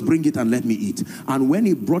 you just bring it and let me eat. And when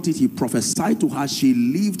he brought it, he prophesied to her. She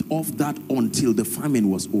lived off that until the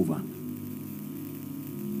famine was over.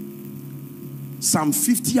 Psalm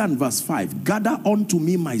 50 and verse 5, gather unto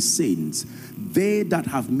me my saints, they that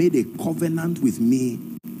have made a covenant with me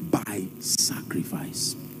by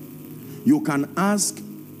sacrifice. You can ask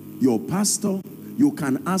your pastor, you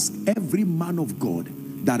can ask every man of God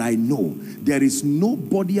that I know. There is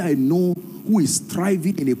nobody I know who is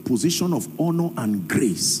thriving in a position of honor and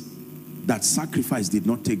grace that sacrifice did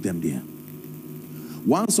not take them there.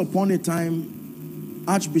 Once upon a time,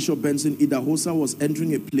 Archbishop Benson Idahosa was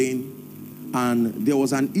entering a plane, and there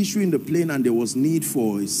was an issue in the plane and there was need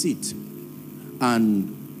for a seat.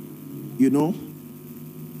 And, you know,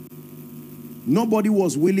 nobody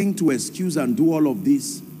was willing to excuse and do all of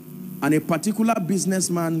this. And a particular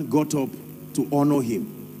businessman got up to honor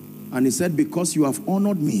him. And he said, because you have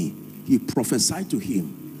honored me, he prophesied to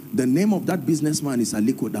him. The name of that businessman is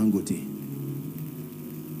Aliko Dangote.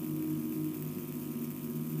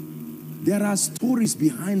 There are stories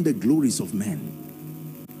behind the glories of men.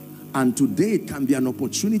 And today it can be an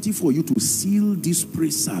opportunity for you to seal this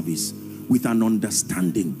praise service with an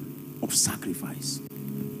understanding of sacrifice.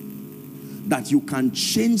 That you can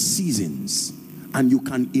change seasons and you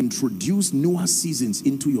can introduce newer seasons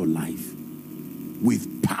into your life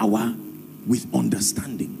with power, with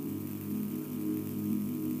understanding.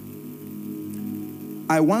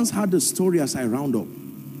 I once had a story as I round up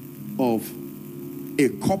of a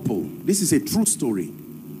couple. This is a true story.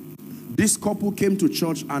 This couple came to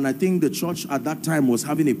church, and I think the church at that time was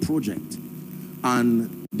having a project,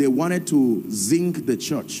 and they wanted to zinc the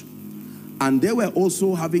church. And they were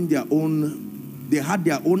also having their own, they had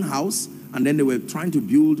their own house, and then they were trying to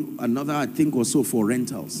build another, I think, also for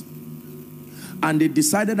rentals. And they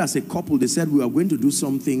decided as a couple, they said, we are going to do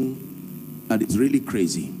something that is really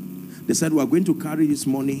crazy. They said, we're going to carry this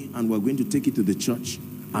money and we're going to take it to the church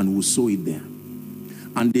and we'll sow it there.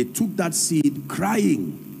 And they took that seed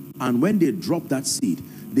crying. And when they dropped that seed,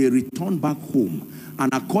 they returned back home.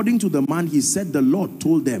 And according to the man, he said the Lord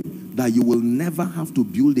told them that you will never have to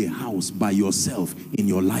build a house by yourself in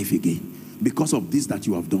your life again because of this that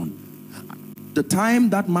you have done. The time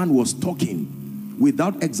that man was talking,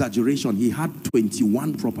 without exaggeration, he had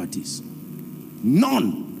 21 properties.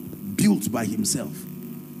 None built by himself.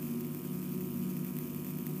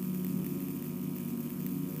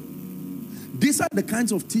 These are the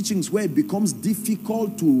kinds of teachings where it becomes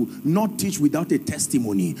difficult to not teach without a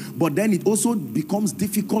testimony. But then it also becomes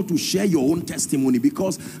difficult to share your own testimony,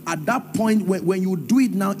 because at that point, when you do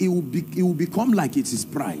it now, it will become like it is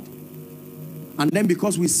pride. And then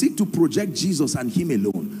because we seek to project Jesus and him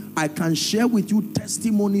alone, I can share with you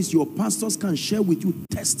testimonies. Your pastors can share with you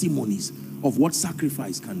testimonies of what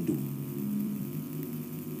sacrifice can do.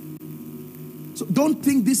 So don't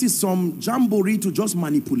think this is some jamboree to just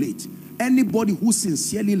manipulate. Anybody who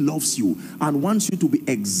sincerely loves you and wants you to be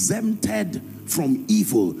exempted from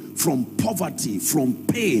evil, from poverty, from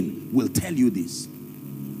pain, will tell you this.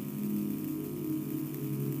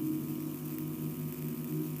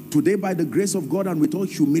 Today, by the grace of God and with all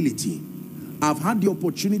humility, I've had the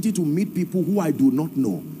opportunity to meet people who I do not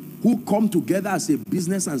know, who come together as a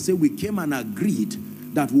business and say, we came and agreed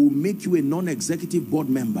that we'll make you a non-executive board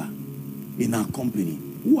member in our company.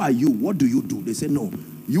 Who are you? What do you do? They say, no.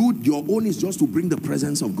 Your own is just to bring the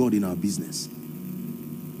presence of God in our business.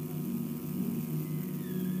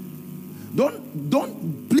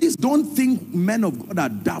 Please don't think men of God are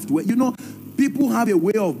daft. You know, people have a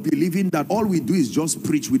way of believing that all we do is just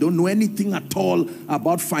preach. We don't know anything at all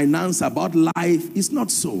about finance, about life. It's not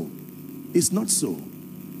so. It's not so.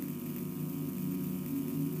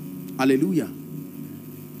 Hallelujah.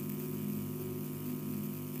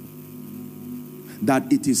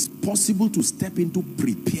 That it is possible to step into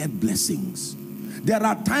prepared blessings. There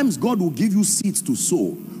are times God will give you seeds to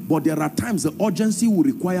sow, but there are times the urgency will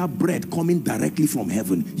require bread coming directly from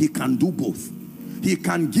heaven. He can do both. He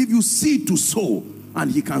can give you seed to sow,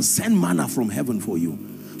 and he can send manna from heaven for you.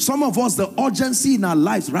 Some of us, the urgency in our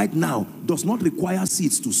lives right now does not require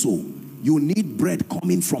seeds to sow. You need bread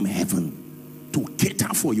coming from heaven to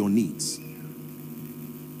cater for your needs.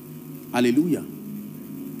 Hallelujah.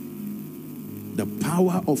 The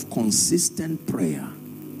power of consistent prayer,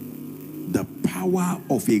 the power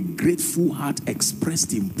of a grateful heart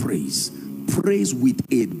expressed in praise, praise with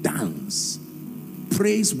a dance,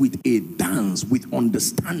 praise with a dance, with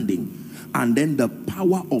understanding, and then the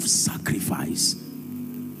power of sacrifice,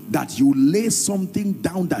 that you lay something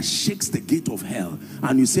down that shakes the gate of hell,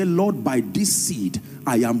 and you say, Lord, by this seed,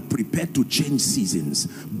 I am prepared to change seasons.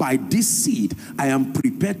 By this seed, I am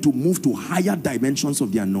prepared to move to higher dimensions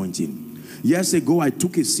of the anointing. Years ago, I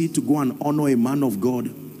took a seat to go and honor a man of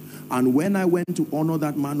God. And when I went to honor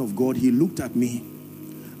that man of God, he looked at me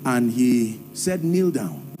and he said, kneel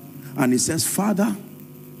down. And he says, Father,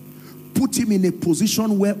 put him in a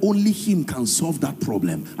position where only him can solve that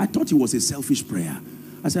problem. I thought it was a selfish prayer.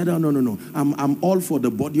 I said, oh, no. I'm all for the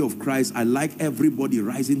body of Christ. I like everybody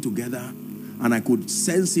rising together. And I could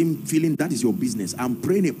sense him feeling, that is your business. I'm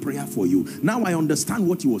praying a prayer for you. Now I understand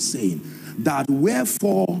what he was saying. That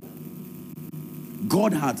wherefore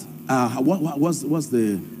God had, what was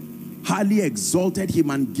the highly exalted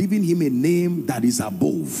him and given him a name that is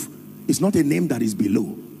above. It's not a name that is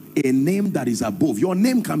below. A name that is above. Your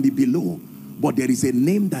name can be below, but there is a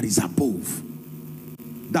name that is above.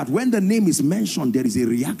 That when the name is mentioned, there is a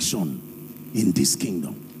reaction in this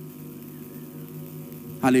kingdom.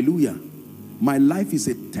 Hallelujah. My life is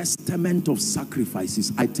a testament of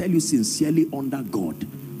sacrifices. I tell you sincerely under God.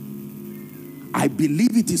 I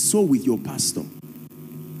believe it is so with your pastor.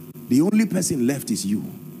 The only person left is you.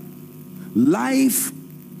 Life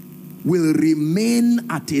will remain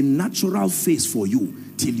at a natural phase for you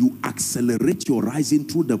till you accelerate your rising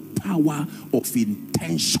through the power of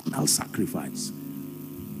intentional sacrifice.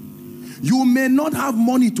 You may not have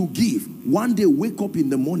money to give. One day wake up in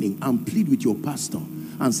the morning and plead with your pastor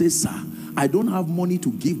and say, sir, I don't have money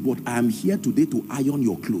to give, but I am here today to iron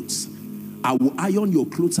your clothes. I will iron your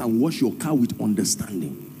clothes and wash your car with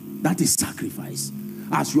understanding. That is sacrifice.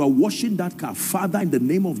 As you are washing that car, Father, in the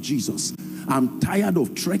name of Jesus, I'm tired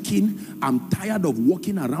of trekking. I'm tired of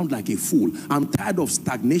walking around like a fool. I'm tired of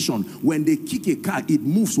stagnation. When they kick a car, it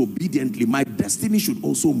moves obediently. My destiny should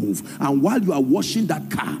also move. And while you are washing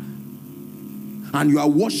that car, and you are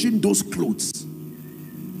washing those clothes,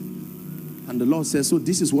 and the Lord says, so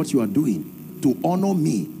this is what you are doing to honor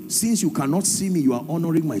me. Since you cannot see me, you are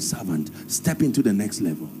honoring my servant. Step into the next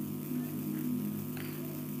level.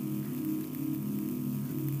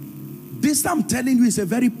 This I'm telling you is a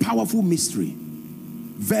very powerful mystery.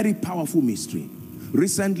 Very powerful mystery.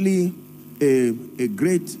 Recently, a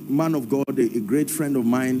great man of God, a great friend of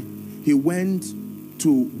mine, he went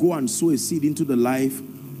to go and sow a seed into the life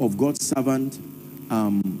of God's servant,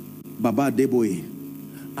 Baba Deboye.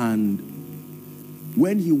 And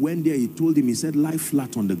when he went there, he told him, he said, lie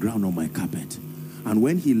flat on the ground on my carpet. And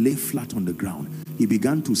when he lay flat on the ground, he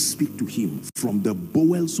began to speak to him from the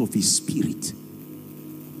bowels of his spirit.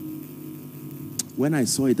 When I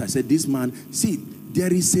saw it, I said, this man, see,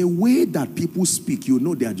 there is a way that people speak. You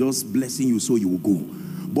know they are just blessing you so you will go.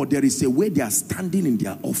 But there is a way they are standing in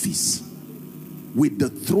their office with the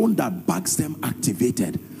throne that backs them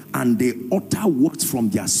activated, and they utter words from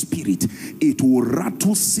their spirit. It will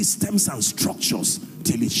rattle systems and structures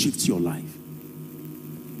till it shifts your life.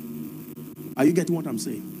 Are you getting what I'm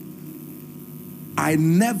saying? I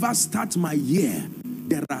never start my year.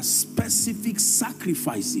 There are specific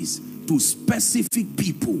sacrifices to specific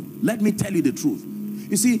people. Let me tell you the truth.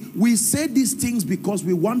 You see, we say these things because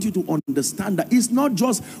we want you to understand that it's not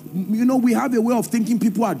just, you know, we have a way of thinking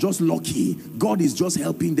people are just lucky. God is just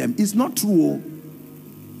helping them. It's not true.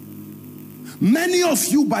 Many of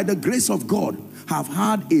you, by the grace of God, have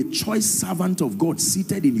had a choice servant of God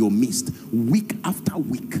seated in your midst week after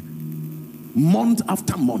week, month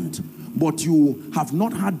after month, but you have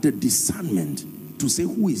not had the discernment to say,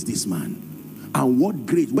 who is this man? And what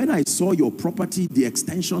great. When I saw your property, the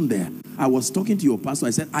extension there, I was talking to your pastor.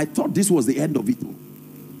 I said, I thought this was the end of it.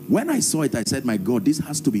 When I saw it, I said, my God, this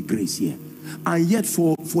has to be grace here. And yet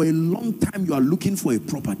for a long time, you are looking for a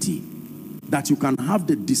property that you can have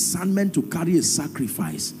the discernment to carry a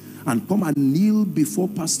sacrifice and come and kneel before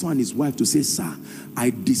pastor and his wife to say, sir,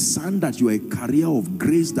 I discern that you are a carrier of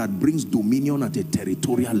grace that brings dominion at a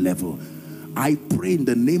territorial level. I pray in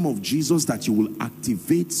the name of Jesus that you will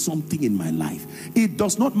activate something in my life. It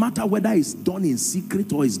does not matter whether it's done in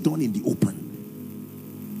secret or it's done in the open.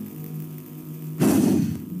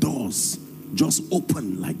 Doors just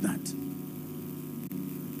open like that.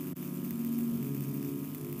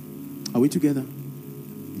 Are we together?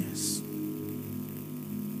 Yes.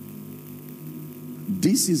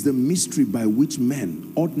 This is the mystery by which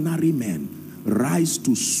men, ordinary men, rise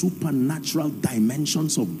to supernatural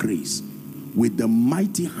dimensions of grace with the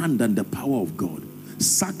mighty hand and the power of God.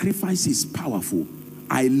 Sacrifice is powerful.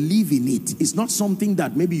 I live in it. It's not something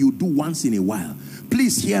that maybe you do once in a while.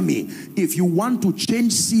 Please hear me. If you want to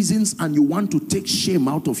change seasons and you want to take shame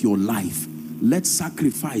out of your life, let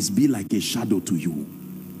sacrifice be like a shadow to you.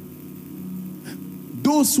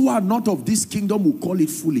 Those who are not of this kingdom will call it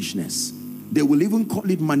foolishness. They will even call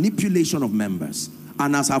it manipulation of members.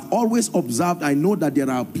 And as I've always observed, I know that there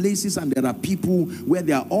are places and there are people where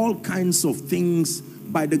there are all kinds of things.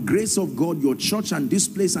 By the grace of God, your church and this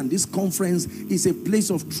place and this conference is a place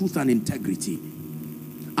of truth and integrity.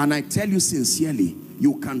 And I tell you sincerely,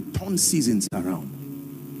 you can turn seasons around.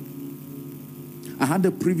 I had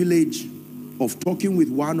the privilege of talking with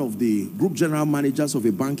one of the group general managers of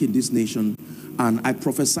a bank in this nation, and I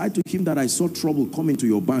prophesied to him that I saw trouble coming to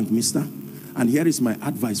your bank, mister. And here is my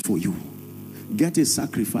advice for you. Get a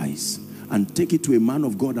sacrifice and take it to a man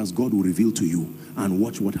of God as God will reveal to you, and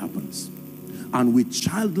watch what happens. And with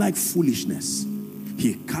childlike foolishness,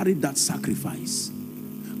 he carried that sacrifice.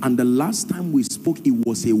 And the last time we spoke, it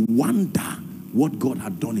was a wonder what God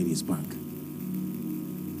had done in his bank.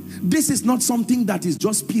 This is not something that is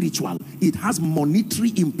just spiritual. It has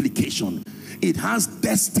monetary implication. It has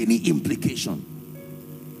destiny implication.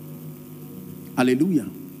 Hallelujah.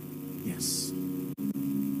 Yes.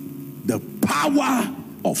 The power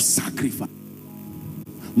of sacrifice.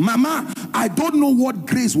 Mama, I don't know what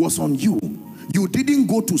grace was on you. You didn't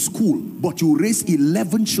go to school, but you raised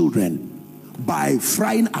 11 children by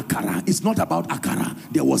frying akara. It's not about akara.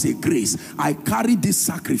 There was a grace. I carried this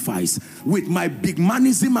sacrifice with my big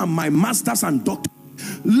manism and my masters and doctors.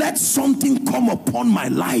 Let something come upon my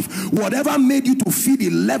life. Whatever made you to feed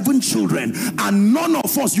 11 children, and none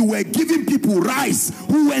of us, you were giving people rice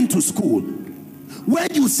who went to school.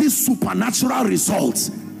 When you see supernatural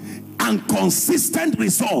results and consistent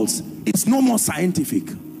results, it's no more scientific.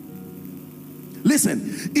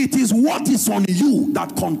 Listen, it is what is on you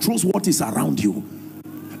that controls what is around you.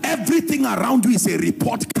 Everything around you is a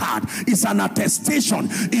report card. It's an attestation.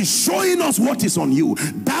 It's showing us what is on you.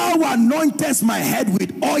 Thou anointest my head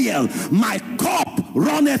with oil. My cup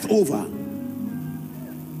runneth over.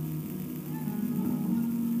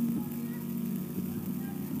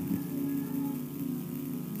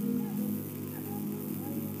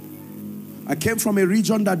 I came from a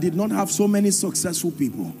region that did not have so many successful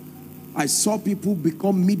people. I saw people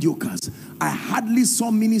become mediocres. I hardly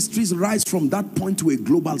saw ministries rise from that point to a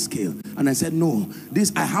global scale. And I said, no,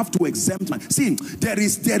 this I have to exempt my. See, there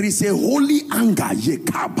is a holy anger.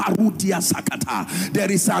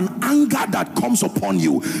 There is an anger that comes upon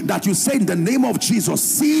you that you say in the name of Jesus,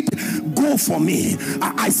 seed, go for me.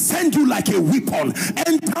 I send you like a weapon.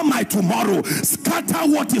 Enter my tomorrow.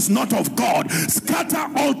 Scatter what is not of God. Scatter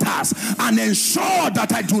altars and ensure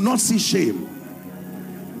that I do not see shame.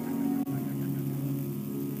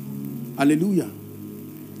 Hallelujah.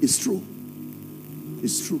 It's true.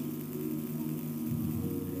 It's true.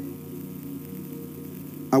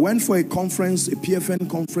 I went for a conference, a PFN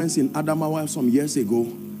conference in Adamawa some years ago,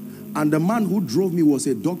 and the man who drove me was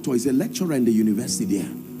a doctor. He's a lecturer in the university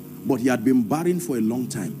there, but he had been barren for a long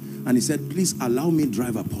time, and he said, please allow me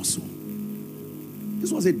drive Apostle.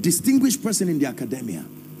 This was a distinguished person in the academia,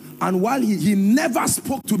 and while he never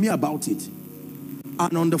spoke to me about it,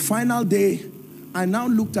 and on the final day, I now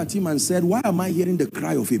looked at him and said, why am I hearing the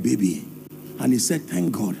cry of a baby? And he said,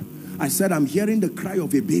 thank God. I said, I'm hearing the cry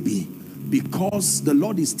of a baby because the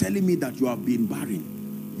Lord is telling me that you have been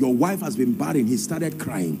barren. Your wife has been barren. He started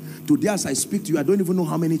crying. Today as I speak to you, I don't even know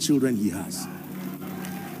how many children he has.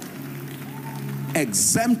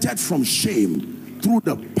 Exempted from shame through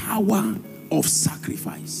the power of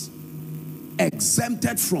sacrifice.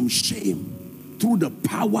 Exempted from shame through the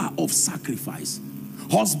power of sacrifice.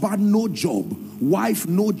 Husband, no job. Wife,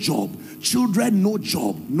 no job. Children, no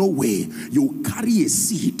job. No way. You carry a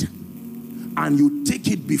seed and you take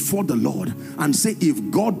it before the Lord and say,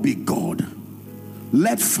 if God be God,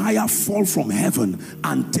 let fire fall from heaven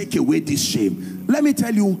and take away this shame. Let me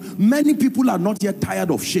tell you, many people are not yet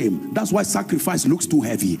tired of shame. That's why sacrifice looks too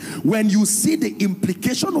heavy. When you see the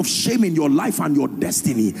implication of shame in your life and your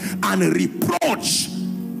destiny and reproach,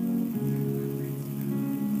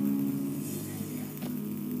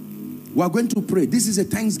 we are going to pray. This is a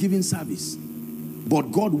Thanksgiving service.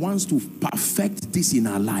 But God wants to perfect this in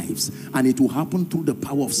our lives. And it will happen through the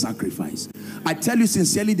power of sacrifice. I tell you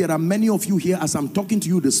sincerely, there are many of you here, as I'm talking to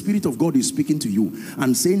you, the Spirit of God is speaking to you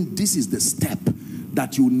and saying this is the step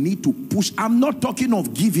that you need to push. I'm not talking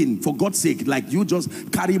of giving, for God's sake, like you just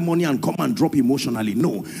carry money and come and drop emotionally.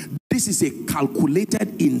 No. This is a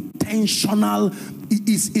calculated, intentional,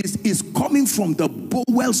 is coming from the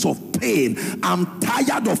bowels of pain. I'm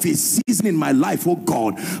tired of a season in my life, oh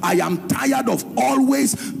God. I am tired of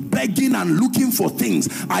always begging and looking for things.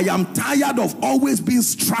 I am tired of always being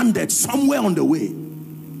stranded somewhere on the way.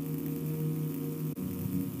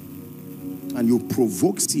 And you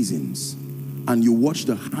provoke seasons and you watch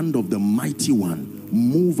the hand of the mighty one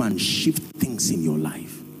move and shift things in your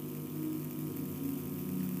life.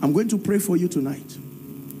 I'm going to pray for you tonight.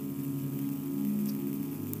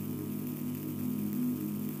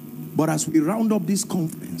 But as we round up this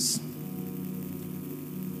conference,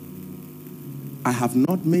 I have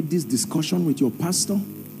not made this discussion with your pastor,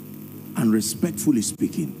 and respectfully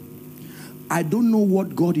speaking, I don't know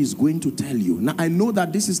what God is going to tell you. Now, I know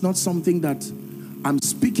that this is not something that I'm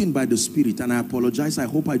speaking by the Spirit, and I apologize. I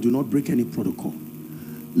hope I do not break any protocol.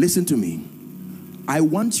 Listen to me. I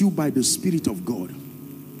want you by the Spirit of God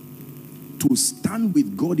to stand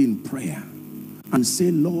with God in prayer and say,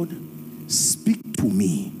 Lord, speak to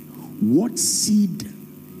me. What seed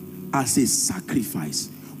as a sacrifice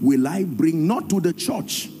will I bring, not to the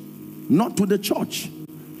church, not to the church,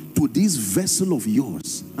 to this vessel of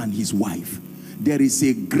yours and his wife? There is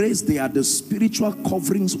a grace, there are the spiritual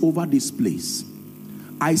coverings over this place.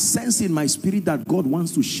 I sense in my spirit that God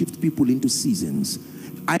wants to shift people into seasons.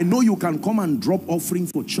 I know you can come and drop offering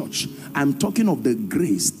for church. I'm talking of the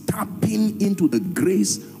grace, tapping into the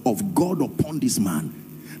grace of God upon this man.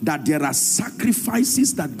 That there are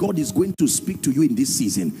sacrifices that God is going to speak to you in this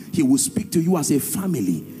season. He will speak to you as a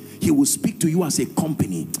family. He will speak to you as a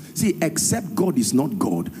company. See, except God is not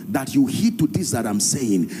God, that you heed to this that I'm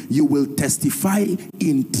saying, you will testify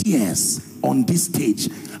in tears on this stage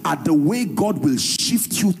at the way God will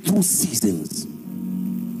shift you through seasons.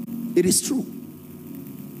 It is true.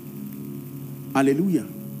 Hallelujah.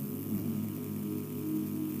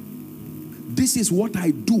 This is what I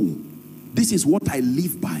do. This is what I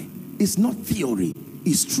live by. It's not theory.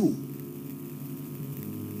 It's true.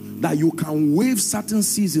 That you can wave certain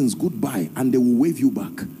seasons goodbye and they will wave you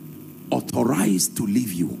back. Authorized to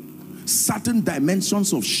leave you. Certain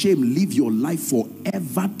dimensions of shame live your life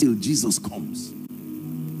forever till Jesus comes.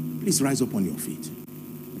 Please rise up on your feet.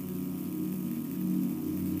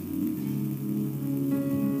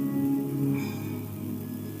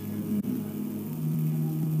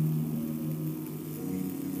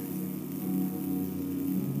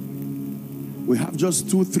 We have just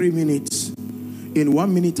 2-3 minutes. In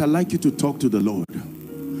 1 minute, I'd like you to talk to the Lord.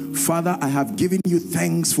 Father, I have given you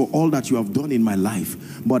thanks for all that you have done in my life,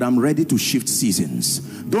 but I'm ready to shift seasons.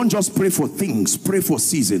 Don't just pray for things, pray for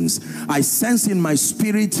seasons. I sense in my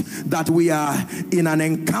spirit that we are in an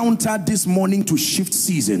encounter this morning to shift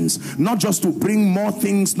seasons. Not just to bring more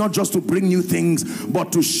things, not just to bring new things,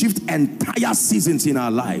 but to shift entire seasons in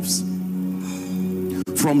our lives.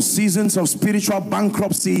 From seasons of spiritual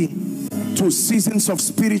bankruptcy to seasons of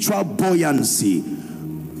spiritual buoyancy.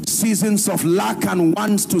 Seasons of lack and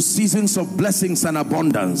want to seasons of blessings and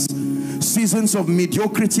abundance. Seasons of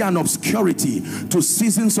mediocrity and obscurity to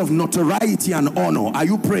seasons of notoriety and honor. Are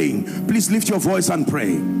you praying? Please lift your voice and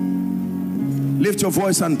pray. Lift your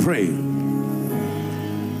voice and pray.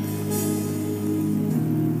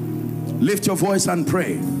 Lift your voice and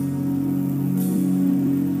pray.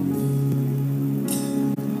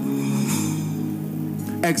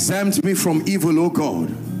 Exempt me from evil, O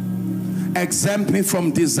God. Exempt me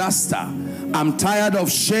from disaster. I'm tired of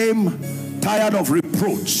shame, tired of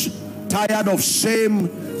reproach, tired of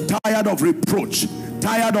shame, tired of reproach,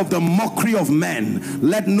 tired of the mockery of men.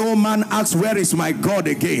 Let no man ask, where is my God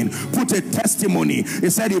again? Put a testimony. He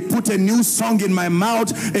said he put a new song in my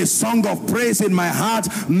mouth, a song of praise in my heart.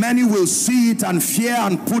 Many will see it and fear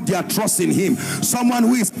and put their trust in him. Someone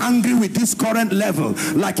who is angry with this current level,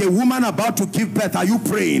 like a woman about to give birth. Are you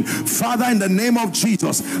praying? Father, in the name of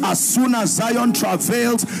Jesus, as soon as Zion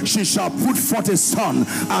travails, she shall put forth a son.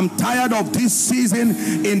 I'm tired of this season.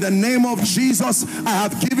 In the name of Jesus, I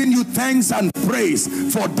have given you thanks and praise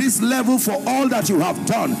for this level, for all that you have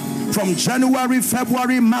done. From January,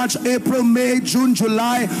 February, March, April, May, June,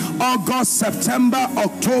 July, August, September,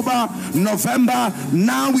 October, November.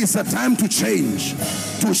 Now is the time to change,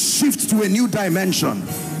 to shift to a new dimension.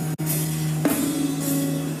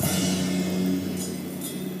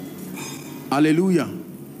 Hallelujah.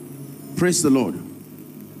 Praise the Lord.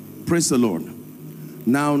 Praise the Lord.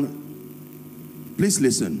 Now, please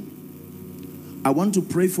listen. I want to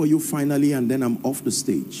pray for you finally, and then I'm off the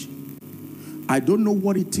stage. I don't know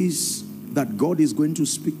what it is that God is going to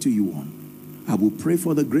speak to you on. I will pray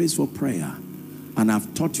for the grace for prayer, and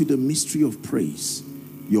I've taught you the mystery of praise.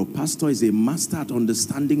 Your pastor is a master at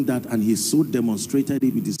understanding that, and he's so demonstrated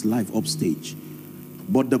it with his life upstage.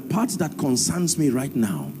 But the part that concerns me right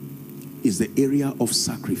now is the area of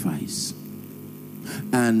sacrifice.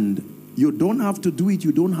 And you don't have to do it,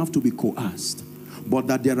 you don't have to be coerced. But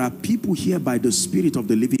that there are people here by the Spirit of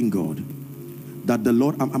the living God, that the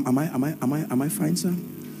Lord, am I fine, sir?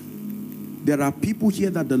 There are people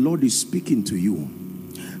here that the Lord is speaking to you,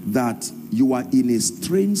 that you are in a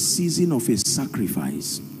strange season of a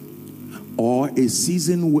sacrifice, or a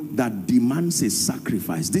season that demands a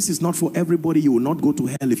sacrifice. This is not for everybody. You will not go to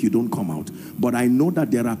hell if you don't come out. But I know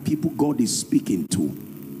that there are people God is speaking to.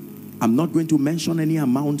 I'm not going to mention any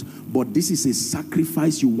amount, but this is a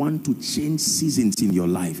sacrifice. You want to change seasons in your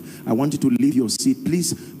life. I want you to leave your seat.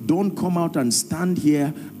 Please don't come out and stand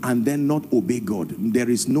here and then not obey God. There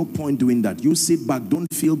is no point doing that. You sit back.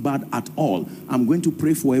 Don't feel bad at all. I'm going to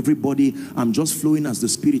pray for everybody. I'm just flowing as the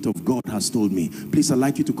Spirit of God has told me. Please, I'd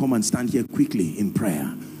like you to come and stand here quickly in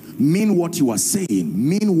prayer. Mean what you are saying.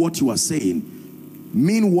 Mean what you are saying.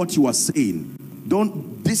 Mean what you are saying.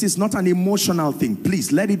 This is not an emotional thing.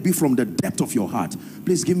 Please, let it be from the depth of your heart.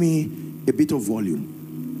 Please give me a bit of volume.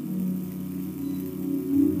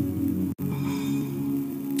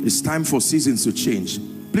 It's time for seasons to change.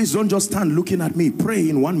 Please don't just stand looking at me. Pray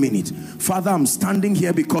in 1 minute. Father, I'm standing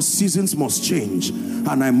here because seasons must change,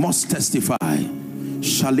 and I must testify.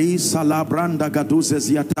 Seasons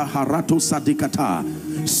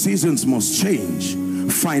must change.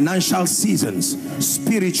 Financial seasons,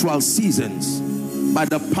 spiritual seasons. By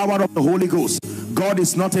the power of the Holy Ghost. God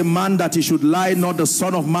is not a man that he should lie, nor the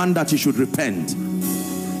son of man that he should repent.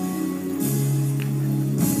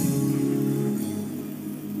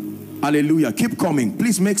 Hallelujah. Keep coming.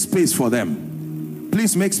 Please make space for them.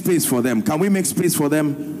 Please make space for them. Can we make space for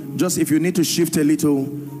them? Just if you need to shift a little.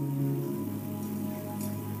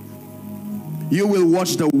 You will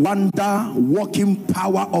watch the wonder working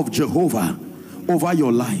power of Jehovah over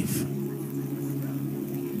your life.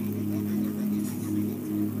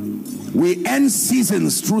 We end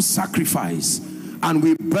seasons through sacrifice, and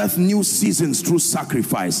we birth new seasons through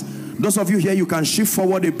sacrifice. Those of you here, you can shift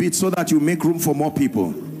forward a bit so that you make room for more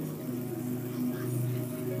people.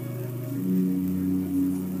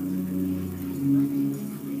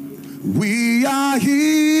 We are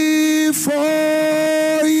here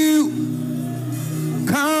for you.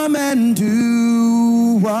 Come and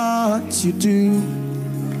do what you do.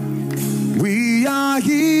 We are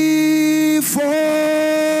here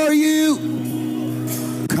for you.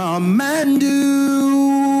 Come and do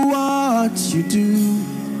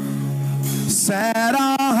Set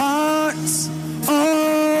our hearts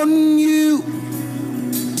on you,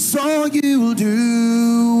 so you'll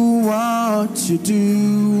do what you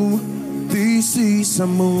do. This is a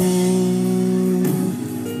move.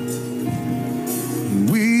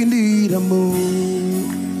 We need a move.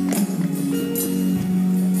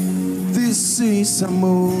 This is a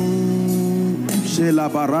move.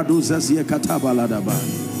 Shela baradu zazie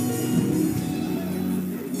katabaladaba.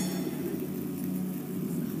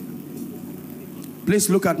 Please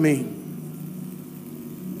look at me.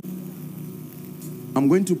 I'm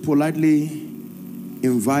going to politely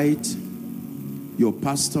invite your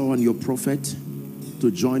pastor and your prophet to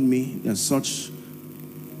join me. There's such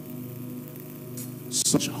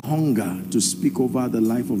hunger to speak over the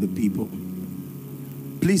life of the people.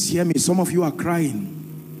 Please hear me. Some of you are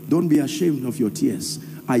crying. Don't be ashamed of your tears.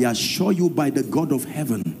 I assure you by the God of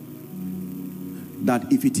heaven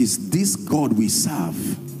that if it is this God we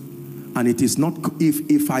serve, and it is not,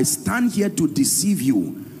 if I stand here to deceive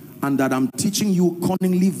you and that I'm teaching you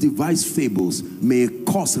cunningly devised fables, may a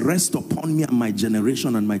curse rest upon me and my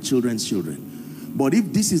generation and my children's children. But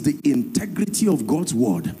if this is the integrity of God's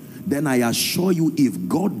word, then I assure you, if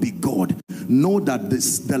God be God, know that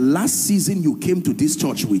the last season you came to this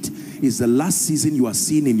church with is the last season you are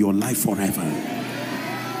seeing in your life forever.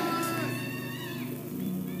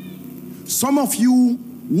 Some of you,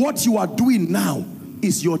 what you are doing now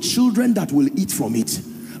is your children that will eat from it,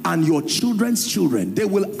 and your children's children. They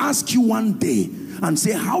will ask you one day and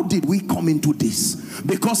say, how did we come into this?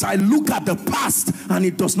 Because I look at the past and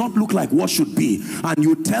it does not look like what should be. And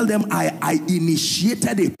you tell them, I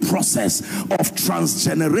initiated a process of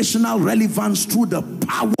transgenerational relevance through the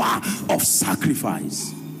power of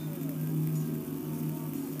sacrifice.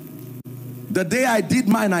 The day I did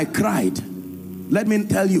mine, I cried. Let me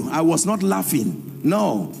tell you, I was not laughing.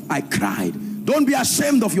 No, I cried. Don't be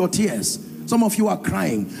ashamed of your tears. Some of you are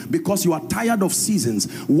crying because you are tired of seasons.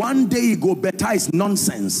 One day you go better is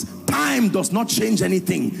nonsense. Time does not change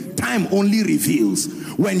anything. Time only reveals.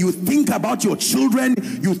 When you think about your children,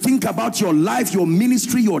 you think about your life, your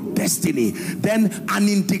ministry, your destiny, then an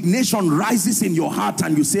indignation rises in your heart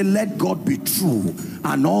and you say, let God be true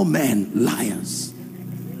and all men liars.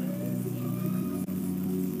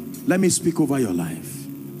 Let me speak over your life.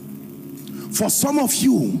 For some of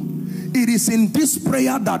you, it is in this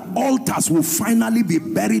prayer that altars will finally be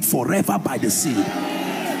buried forever by the sea.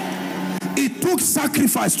 It took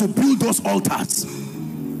sacrifice to build those altars.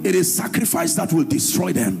 It is sacrifice that will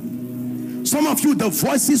destroy them. Some of you, the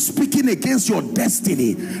voices speaking against your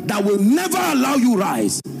destiny that will never allow you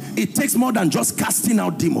rise. It takes more than just casting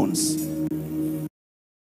out demons.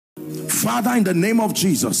 Father, in the name of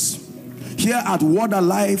Jesus, here at Word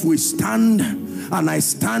Alive we stand, and I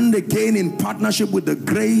stand again in partnership with the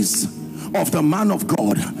grace of the man of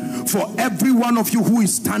God. For every one of you who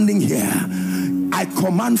is standing here, I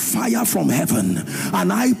command fire from heaven,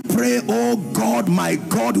 and I pray, oh God, my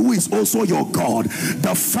God, who is also your God,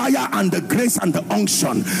 the fire and the grace and the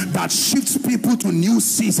unction that shifts people to new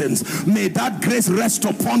seasons, may that grace rest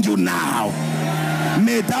upon you now.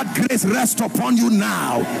 May that grace rest upon you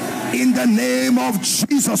now, in the name of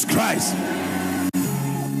Jesus Christ.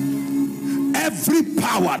 Every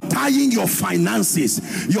power tying your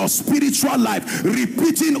finances, your spiritual life,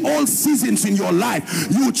 repeating all seasons in your life.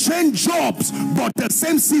 You change jobs, but the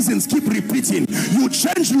same seasons keep repeating. You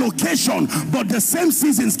change location, but the same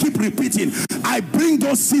seasons keep repeating. I bring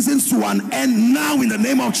those seasons to an end now in the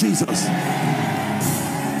name of Jesus.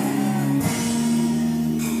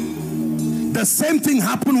 The same thing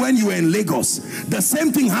happened when you were in Lagos. The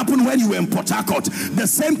same thing happened when you were in Port Harcourt. The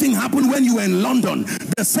same thing happened when you were in London.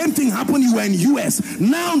 The same thing happened you were in US.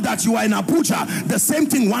 Now that you are in Abuja, the same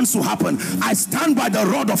thing wants to happen. I stand by the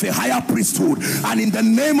rod of a higher priesthood, and in the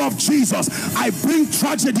name of Jesus, I bring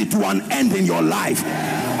tragedy to an end in your life.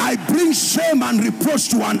 I bring shame and reproach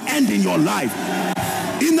to an end in your life.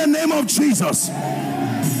 In the name of Jesus.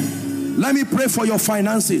 Let me pray for your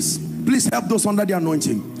finances. Please help those under the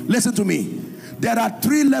anointing. Listen to me. There are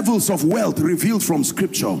 3 levels of wealth revealed from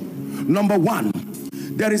scripture. Number 1,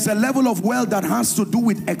 there is a level of wealth that has to do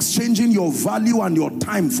with exchanging your value and your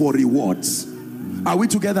time for rewards. Are we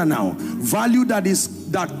together now? Value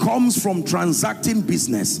that comes from transacting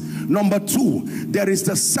business. Number 2, there is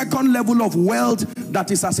the second level of wealth that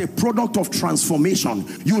is as a product of transformation.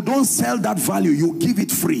 You don't sell that value, you give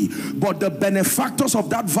it free. But the benefactors of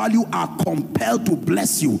that value are compelled to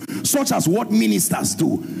bless you, such as what ministers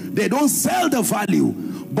do. They don't sell the value,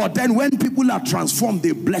 but then when people are transformed,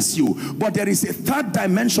 they bless you. But there is a third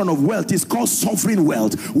dimension of wealth. It's called sovereign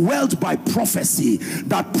wealth. Wealth by prophecy.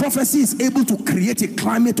 That prophecy is able to create a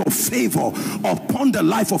climate of favor upon the the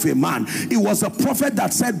life of a man. It was a prophet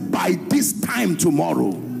that said, by this time tomorrow.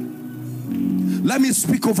 Let me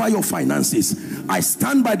speak over your finances. I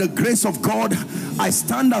stand by the grace of God. I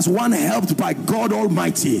stand as one helped by God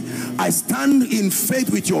Almighty. I stand in faith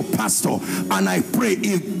with your pastor, and I pray,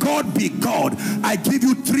 if God be God, I give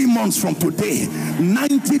you 3 months from today,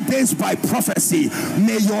 90 days by prophecy.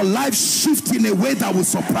 May your life shift in a way that will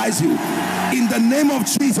surprise you. In the name of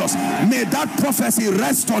Jesus, may that prophecy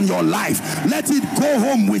rest on your life. Let it go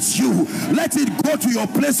home with you. Let it go to your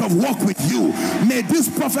place of work with you. May this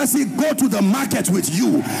prophecy go to the market with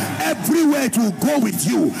you. Everywhere it will go with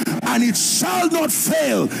you, and it shall not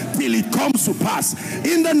fail till it comes to pass.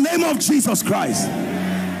 In the name of Jesus Christ.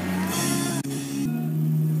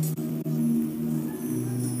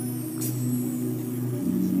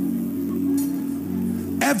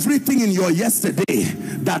 Everything in your yesterday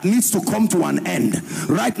that needs to come to an end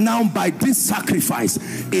right now by this sacrifice,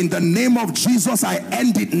 in the name of Jesus, I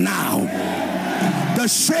end it now. The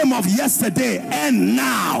shame of yesterday, end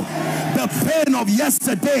now. The pain of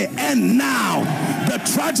yesterday, end now. The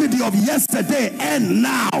tragedy of yesterday, end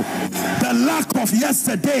now. The lack of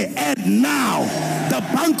yesterday, end now. The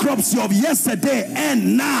bankruptcy of yesterday,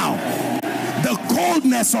 end now. The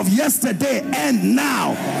coldness of yesterday, end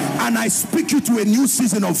now. And I speak you to a new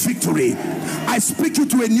season of victory. I speak you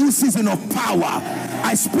to a new season of power.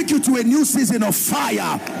 I speak you to a new season of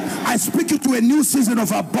fire. I speak you to a new season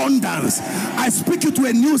of abundance. I speak you to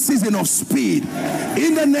a new season of speed.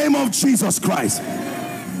 In the name of Jesus Christ.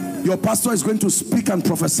 Your pastor is going to speak and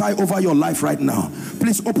prophesy over your life right now.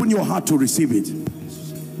 Please open your heart to receive it.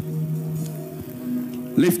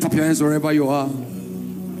 Lift up your hands wherever you are.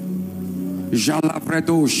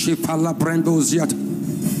 Jalabredo shifala brendo ziat.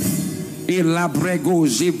 Ilabrego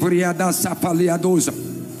zibriada sapaliadosa.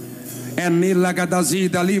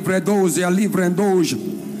 Enilagadazida livredozia livrendoja.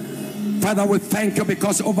 Father, we thank you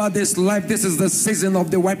because over this life, this is the season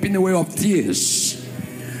of the wiping away of tears.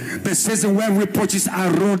 The season where reproaches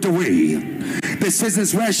are rolled away. The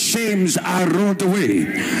seasons where shames are rolled away.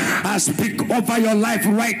 I speak over your life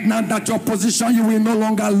right now that your position you will no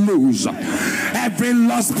longer lose. Every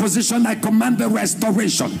lost position, I command the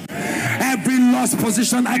restoration. Every lost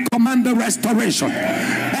position, I command the restoration.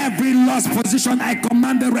 Every lost position, I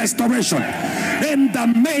command the restoration. In the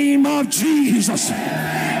name of Jesus.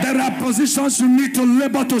 There are positions you need to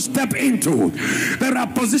labor to step into. There are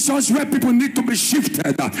positions where people need to be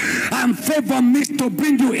shifted, and favor needs to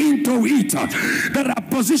bring you into it. There are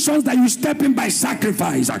positions that you step in by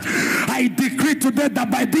sacrifice. I decree today that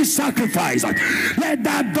by this sacrifice, let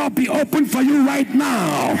that door be open for you right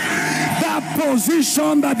now. That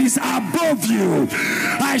position that is above you,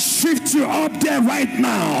 I shift you up there right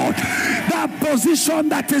now. That position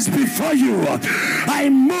that is before you, I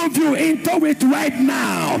move you into it right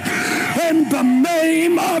now. In the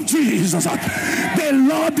name of Jesus, the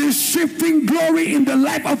Lord is shifting glory in the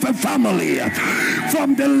life of a family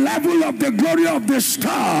from the level of the glory of the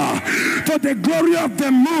star to the glory of the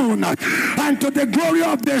moon and to the glory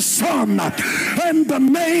of the sun. In the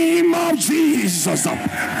name of Jesus,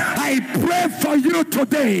 I pray for you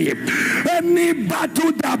today. Any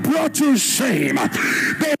battle that brought you shame,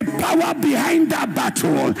 the power behind that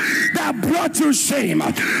battle that brought you shame,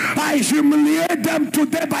 I humiliate them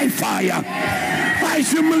today by fire. I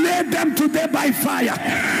humiliate them today by fire.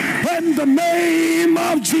 In the name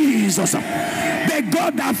of Jesus, the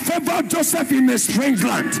God that favored Joseph in a strange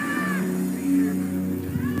land,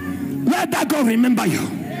 let that God remember you.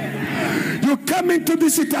 You came into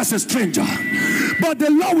this city as a stranger, but the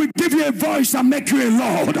Lord will give you a voice and make you a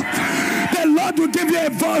Lord. The Lord will give you a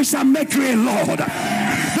voice and make you a Lord.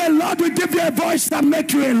 The Lord will give you a voice and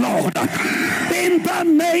make you a Lord. In the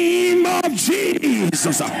name of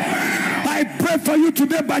Jesus, I pray for you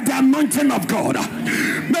today by the anointing of God.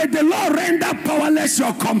 May the Lord render powerless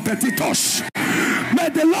your competitors. May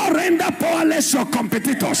the Lord render powerless your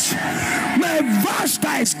competitors. May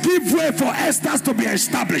Vashti's give way for Esther's to be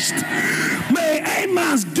established. May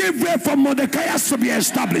Haman's give way for Mordecai's to be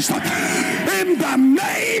established. In the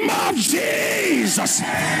name of Jesus,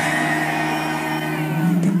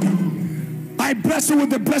 I bless you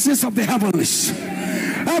with the blessings of the heavens.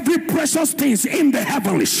 Every precious thing is in the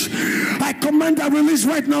heavens. I command a release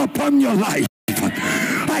right now upon your life.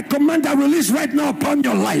 I command a release right now upon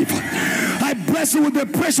your life. I bless you with the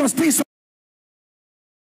precious things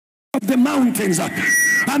of the mountains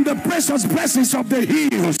and the precious blessings of the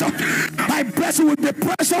hills. I bless you with the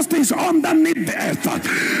precious things underneath the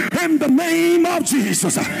earth. In the name of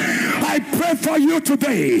Jesus, I pray for you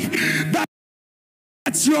today that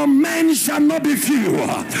your men shall not be few.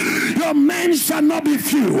 Your men shall not be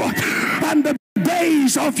few. And the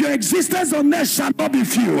days of your existence on earth shall not be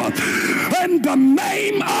few. In the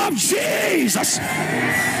name of Jesus.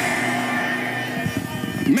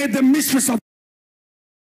 May the mysteries of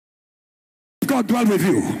God dwell with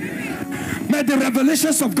you. May the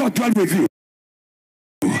revelations of God dwell with you.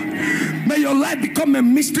 May your life become a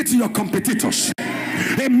mystery to your competitors,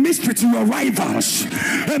 a mystery to your rivals.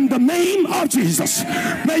 In the name of Jesus,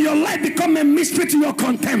 may your life become a mystery to your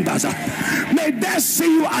contenders. May they see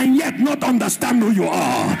you and yet not understand who you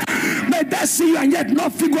are. May they see you and yet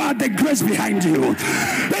not figure out the grace behind you.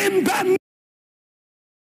 In the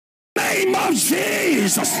name of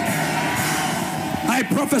Jesus, I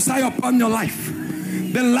prophesy upon your life.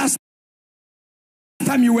 The last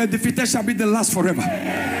time you were defeated shall be the last forever.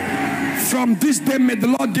 From this day, may the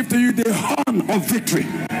Lord give to you the horn of victory.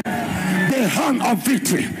 The horn of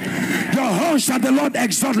victory. Your horn shall the Lord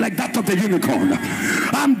exalt like that of the unicorn.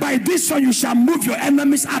 And by this one you shall move your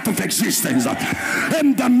enemies out of existence.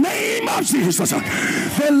 In the name of Jesus.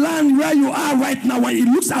 The land where you are right now, when it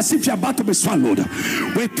looks as if you're about to be swallowed,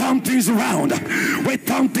 we turn things around. We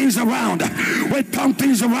turn things around. We turn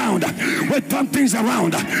things around. We turn things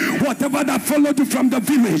around. Whatever that followed you from the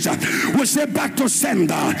village, we say back to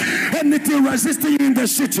sender. Anything resisting you in the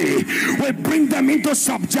city, we bring them into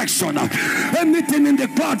subjection. Anything in the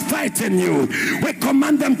cloud fighting you, we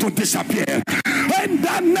command them to disappear. In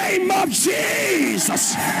the name of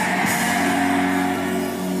Jesus.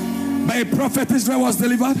 By a prophet Israel was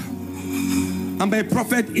delivered, and by a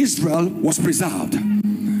prophet Israel was preserved.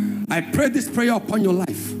 I pray this prayer upon your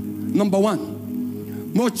life. Number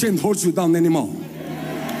one, no chain holds you down anymore.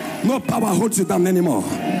 No power holds you down anymore.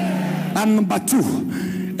 And number two,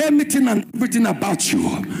 anything and everything about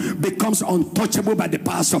you becomes untouchable by the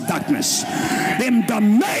powers of darkness. In the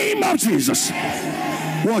name of Jesus,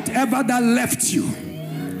 whatever that left you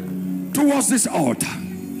towards this altar,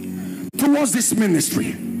 towards this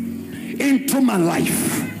ministry, into my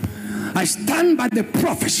life, I stand by the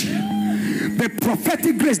prophecy, the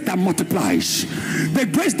prophetic grace that multiplies, the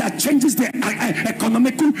grace that changes the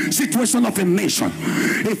economical situation of a nation,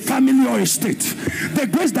 a family, or a state, the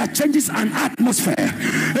grace that changes an atmosphere,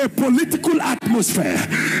 a political atmosphere,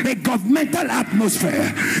 a governmental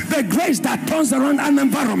atmosphere, the grace that turns around an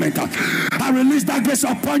environment. I release that grace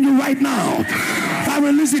upon you right now. I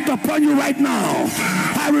release it upon you right now.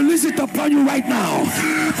 I release it upon you right now.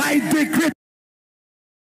 I decree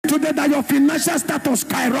today that your financial status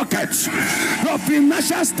skyrockets, your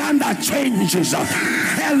financial standard changes. I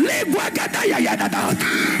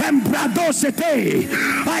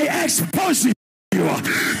expose you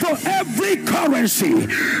to every currency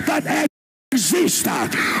that exists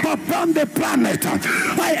upon the planet.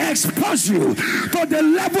 I expose you to the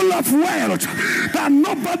level of wealth that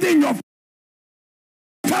nobody in your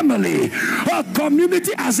family or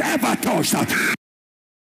community has ever touched.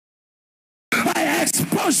 I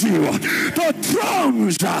expose you to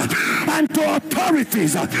thrones and to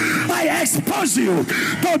authorities. I expose you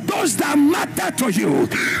to those that matter to you,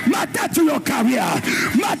 matter to your career,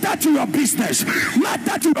 matter to your business,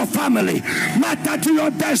 matter to your family, matter to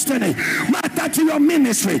your destiny, matter to your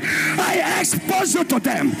ministry. I expose you to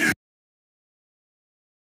them.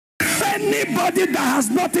 Anybody that has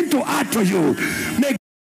nothing to add to you, may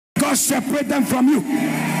God separate them from you.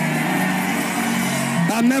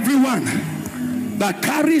 And everyone that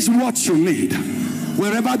carries what you need,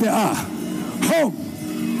 wherever they are, home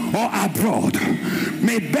or abroad,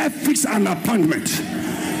 may they fix an appointment.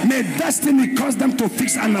 May destiny cause them to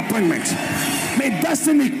fix an appointment. May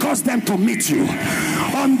destiny cause them to meet you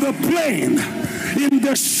on the plane, in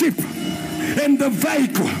the ship, in the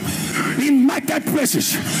vehicle, in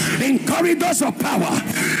marketplaces, in corridors of power,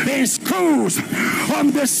 in schools,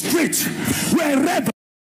 on the street, wherever.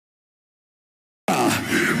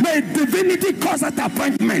 May divinity cause that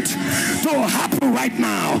appointment to happen right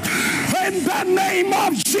now. In the name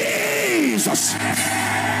of Jesus.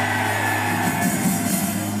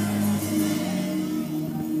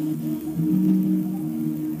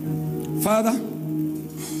 Father,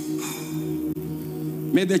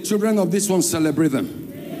 may the children of this one celebrate them.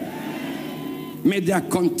 May their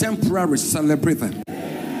contemporaries celebrate them.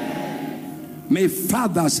 May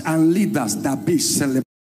fathers and leaders that be celebrated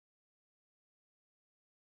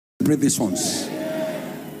these ones.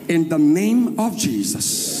 In the name of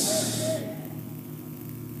Jesus.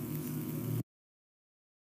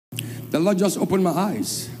 The Lord just opened my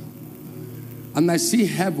eyes and I see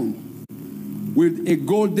heaven with a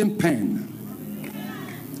golden pen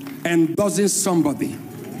endorsing somebody.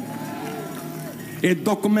 A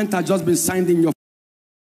document has just been signed in your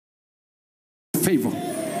favor.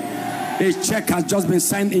 A check has just been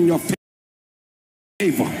signed in your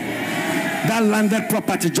favor. That landed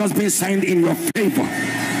property just been signed in your favor.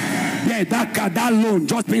 Yeah, that loan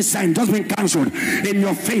just been signed, just been cancelled in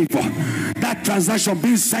your favor. That transaction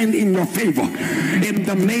being signed in your favor. In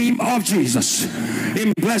the name of Jesus.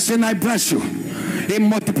 In blessing, I bless you. In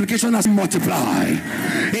multiplication, I multiply.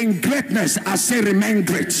 In greatness, I say remain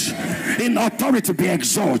great. In authority, be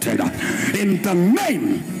exalted. In the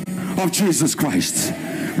name of Jesus Christ.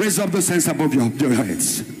 Raise up the hands above your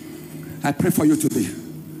heads. I pray for you today.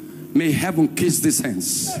 May heaven kiss these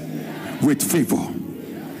hands with favor.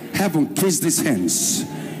 Heaven kiss these hands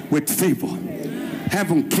with favor.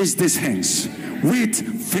 Heaven kiss these hands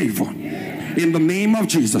with favor. In the name of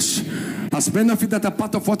Jesus. As many of you that are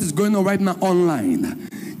part of what is going on right now online,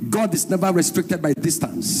 God is never restricted by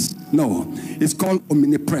distance. No, it's called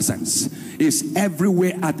omnipresence. It's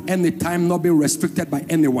everywhere at any time, not being restricted by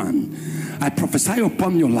anyone. I prophesy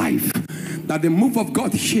upon your life that the move of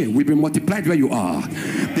God here will be multiplied where you are.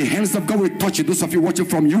 The hands of God will touch you. Those of you watching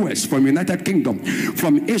from US, from United Kingdom,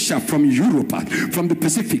 from Asia, from Europe, from the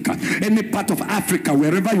Pacific, any part of Africa,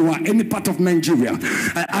 wherever you are, any part of Nigeria,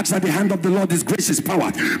 I ask that the hand of the Lord, His grace, His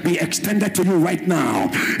power be extended to you right now.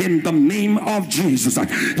 In the name of Jesus,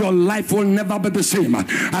 your life will never be the same.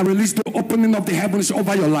 I release the opening of the heavens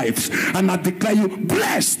over your lives, and I declare you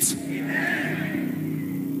blessed.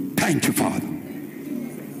 Thank you, Father.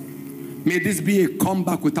 May this be a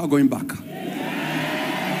comeback without going back.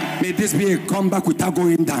 May this be a comeback without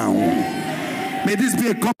going down. May this be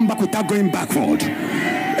a comeback without going backward.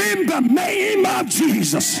 In the name of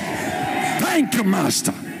Jesus. Thank you,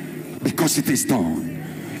 Master. Because it is done.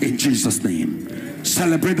 In Jesus' name.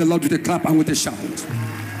 Celebrate the Lord with a clap and with a shout.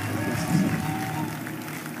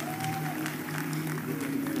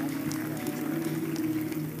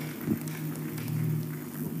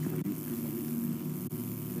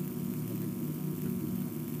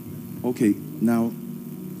 Okay, now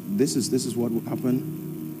this is what will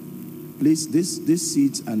happen. Please, these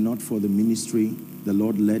seeds are not for the ministry. The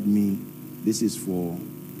Lord led me. This is for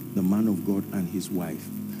the man of God and his wife.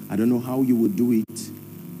 I don't know how you would do it.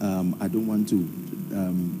 I don't want to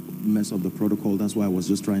mess up the protocol. That's why I was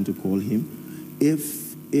just trying to call him.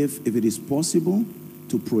 If it is possible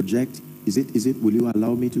to project, is it? Will you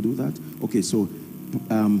allow me to do that? Okay, so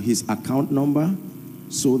his account number,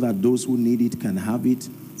 so that those who need it can have it.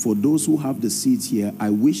 For those who have the seeds here, I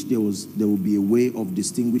wish there would be a way of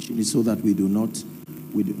distinguishing it so that we do not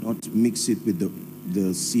mix it with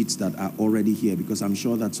the seeds that are already here, because I'm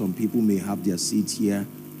sure that some people may have their seeds here.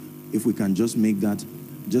 If we can just make that,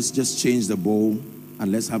 just change the bowl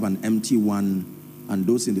and let's have an empty one. And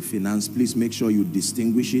those in the finance, please make sure you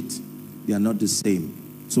distinguish it. They are not the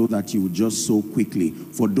same, so that you just sow quickly.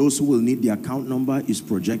 For those who will need, the account number is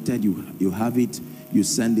projected. You have it, you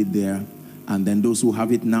send it there. And then those who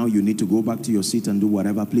have it now, you need to go back to your seat and do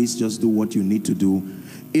whatever. Please just do what you need to do.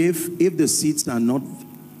 If the seats are not,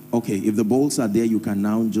 okay, if the bowls are there, you can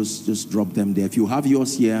now just drop them there. If you have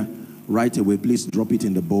yours here right away, please drop it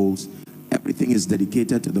in the bowls. Everything is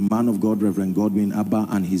dedicated to the man of God, Reverend Godwin Abba,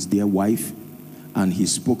 and his dear wife. And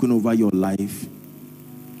he's spoken over your life.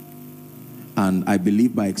 And I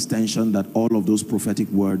believe by extension that all of those prophetic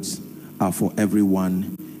words are for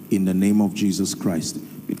everyone in the name of Jesus Christ.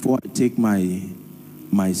 Before I take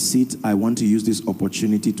my seat, I want to use this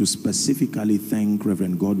opportunity to specifically thank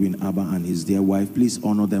Reverend Godwin Abba and his dear wife. Please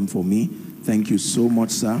honor them for me. Thank you so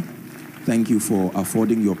much, sir. Thank you for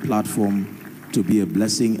affording your platform to be a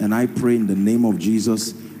blessing. And I pray in the name of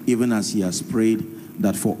Jesus, even as he has prayed,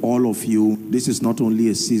 that for all of you, this is not only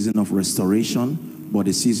a season of restoration, but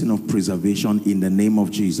a season of preservation in the name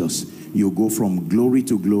of Jesus. You go from glory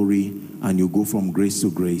to glory, and you go from grace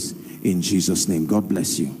to grace in Jesus' name. God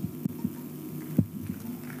bless you.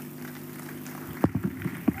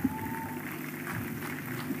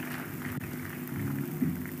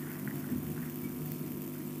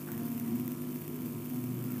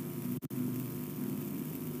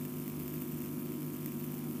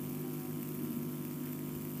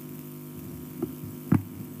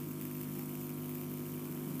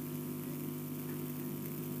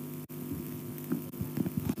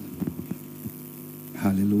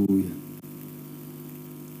 Hallelujah.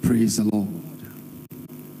 Praise the Lord.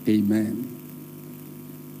 Amen.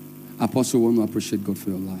 Apostle, we want to appreciate God for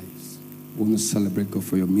your lives. We want to celebrate God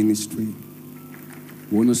for your ministry.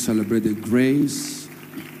 We want to celebrate the grace,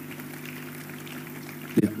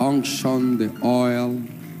 the unction, the oil.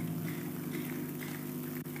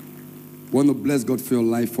 We want to bless God for your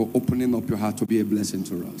life, for opening up your heart to be a blessing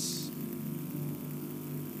to us.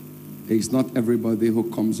 It's not everybody who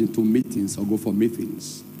comes into meetings or go for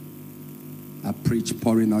meetings. I preach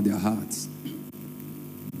pouring out their hearts.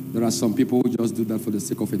 There are some people who just do that for the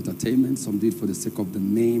sake of entertainment. Some do it for the sake of the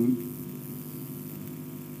name.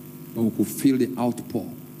 But we could feel the outpour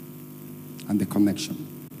and the connection.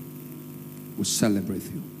 We celebrate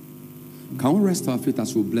you. Can we rest our feet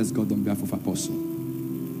as we bless God on behalf of Apostle?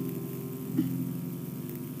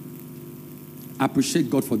 Appreciate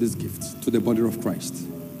God for this gift to the body of Christ.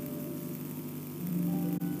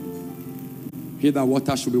 He that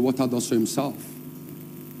water should be watered also himself.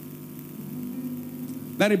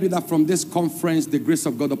 Let it be that from this conference, the grace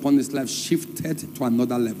of God upon his life shifted to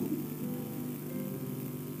another level.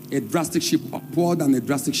 A drastic shift upward and a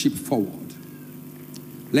drastic shift forward.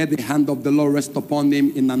 Let the hand of the Lord rest upon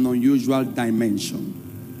him in an unusual dimension.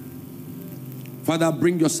 Father,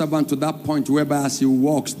 bring your servant to that point whereby as he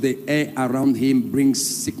walks, the air around him brings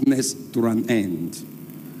sickness to an end.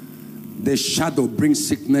 The shadow brings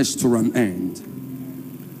sickness to an end.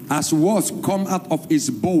 As words come out of his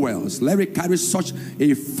bowels, let it carry such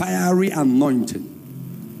a fiery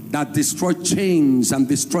anointing that destroy chains and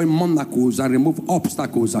destroy monacles and remove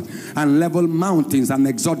obstacles and level mountains and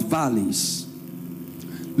exalt valleys.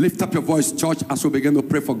 Lift up your voice, church, as we begin to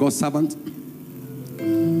pray for God's servant.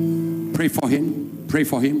 Pray for him. Pray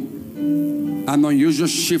for him. An unusual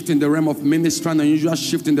shift in the realm of ministry, an unusual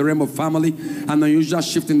shift in the realm of family, an unusual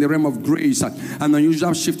shift in the realm of grace, an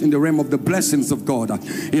unusual shift in the realm of the blessings of God.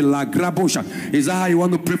 Is that how you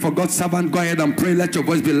want to pray for God's servant? Go ahead and pray. Let your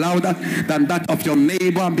voice be louder than that of your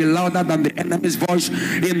neighbor and be louder than the enemy's voice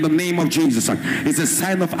in the name of Jesus. It's a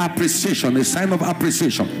sign of appreciation, a sign of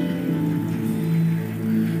appreciation.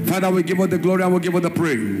 Father, we give you the glory and we give you the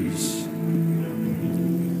praise.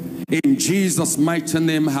 In Jesus' mighty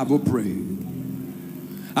name have we prayed.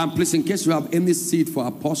 And please, in case you have any seed for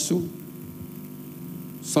Apostle,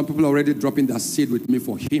 some people are already dropping their seed with me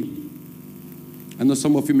for him. I know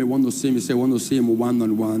some of you may want to see him. You say, want to see him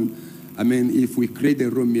one-on-one. I mean, if we create a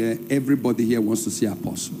room here, everybody here wants to see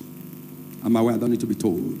Apostle. I'm aware, I don't need to be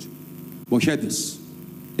told. But hear this.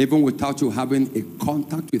 Even without you having a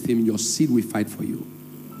contact with him, your seed will fight for you.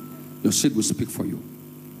 Your seed will speak for you.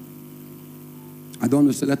 I don't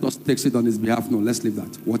want to say, let us take seed on his behalf. No, let's leave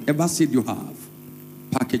that. Whatever seed you have,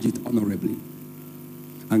 package it honorably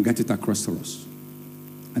and get it across to us.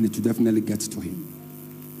 And it will definitely get to him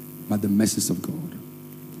by the mercies of God.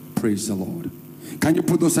 Praise the Lord. Can you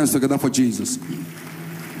put those hands together for Jesus?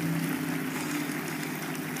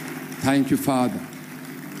 Thank you, Father.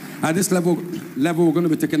 At this level we're going to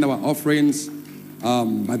be taking our offerings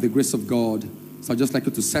by the grace of God. So I'd just like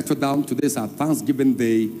you to settle down. Today is our Thanksgiving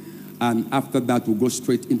Day. And after that, we'll go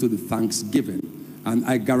straight into the Thanksgiving. And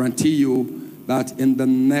I guarantee you that in the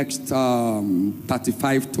next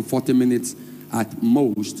 35 to 40 minutes at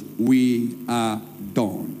most, we are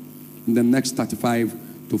done. In the next 35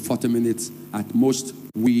 to 40 minutes at most,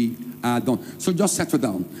 we are done. So just settle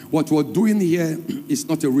down. What we're doing here is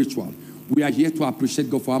not a ritual. We are here to appreciate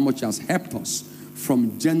God for how much He has helped us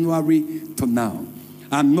from January to now.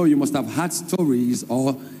 I know you must have had stories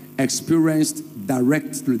or experienced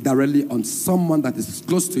directly on someone that is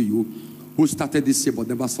close to you who started this year but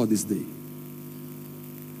never saw this day.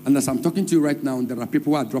 And as I'm talking to you right now, there are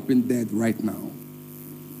people who are dropping dead right now.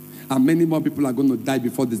 And many more people are going to die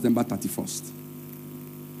before December 31st.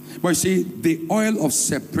 But you see, the oil of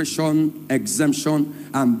separation, exemption,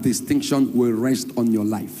 and distinction will rest on your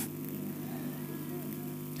life.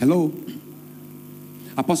 Hello?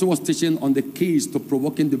 Apostle was teaching on the keys to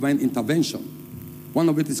provoking divine intervention. One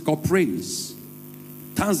of it is called praise.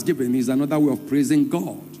 Thanksgiving is another way of praising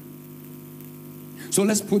God. So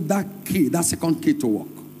let's put that key, that second key to work.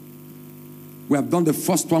 We have done the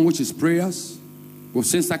first one, which is prayers. We've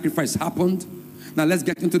seen sacrifice happened. Now let's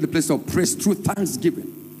get into the place of praise through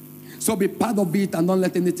thanksgiving. So be part of it and don't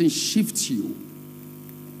let anything shift you.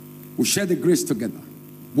 We'll share the grace together.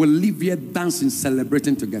 We'll live here dancing,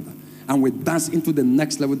 celebrating together. And we dance into the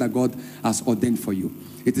next level that God has ordained for you.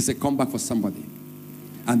 It is a comeback for somebody.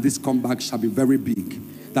 And this comeback shall be very big,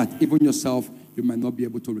 that even yourself, you might not be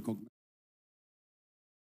able to recognize.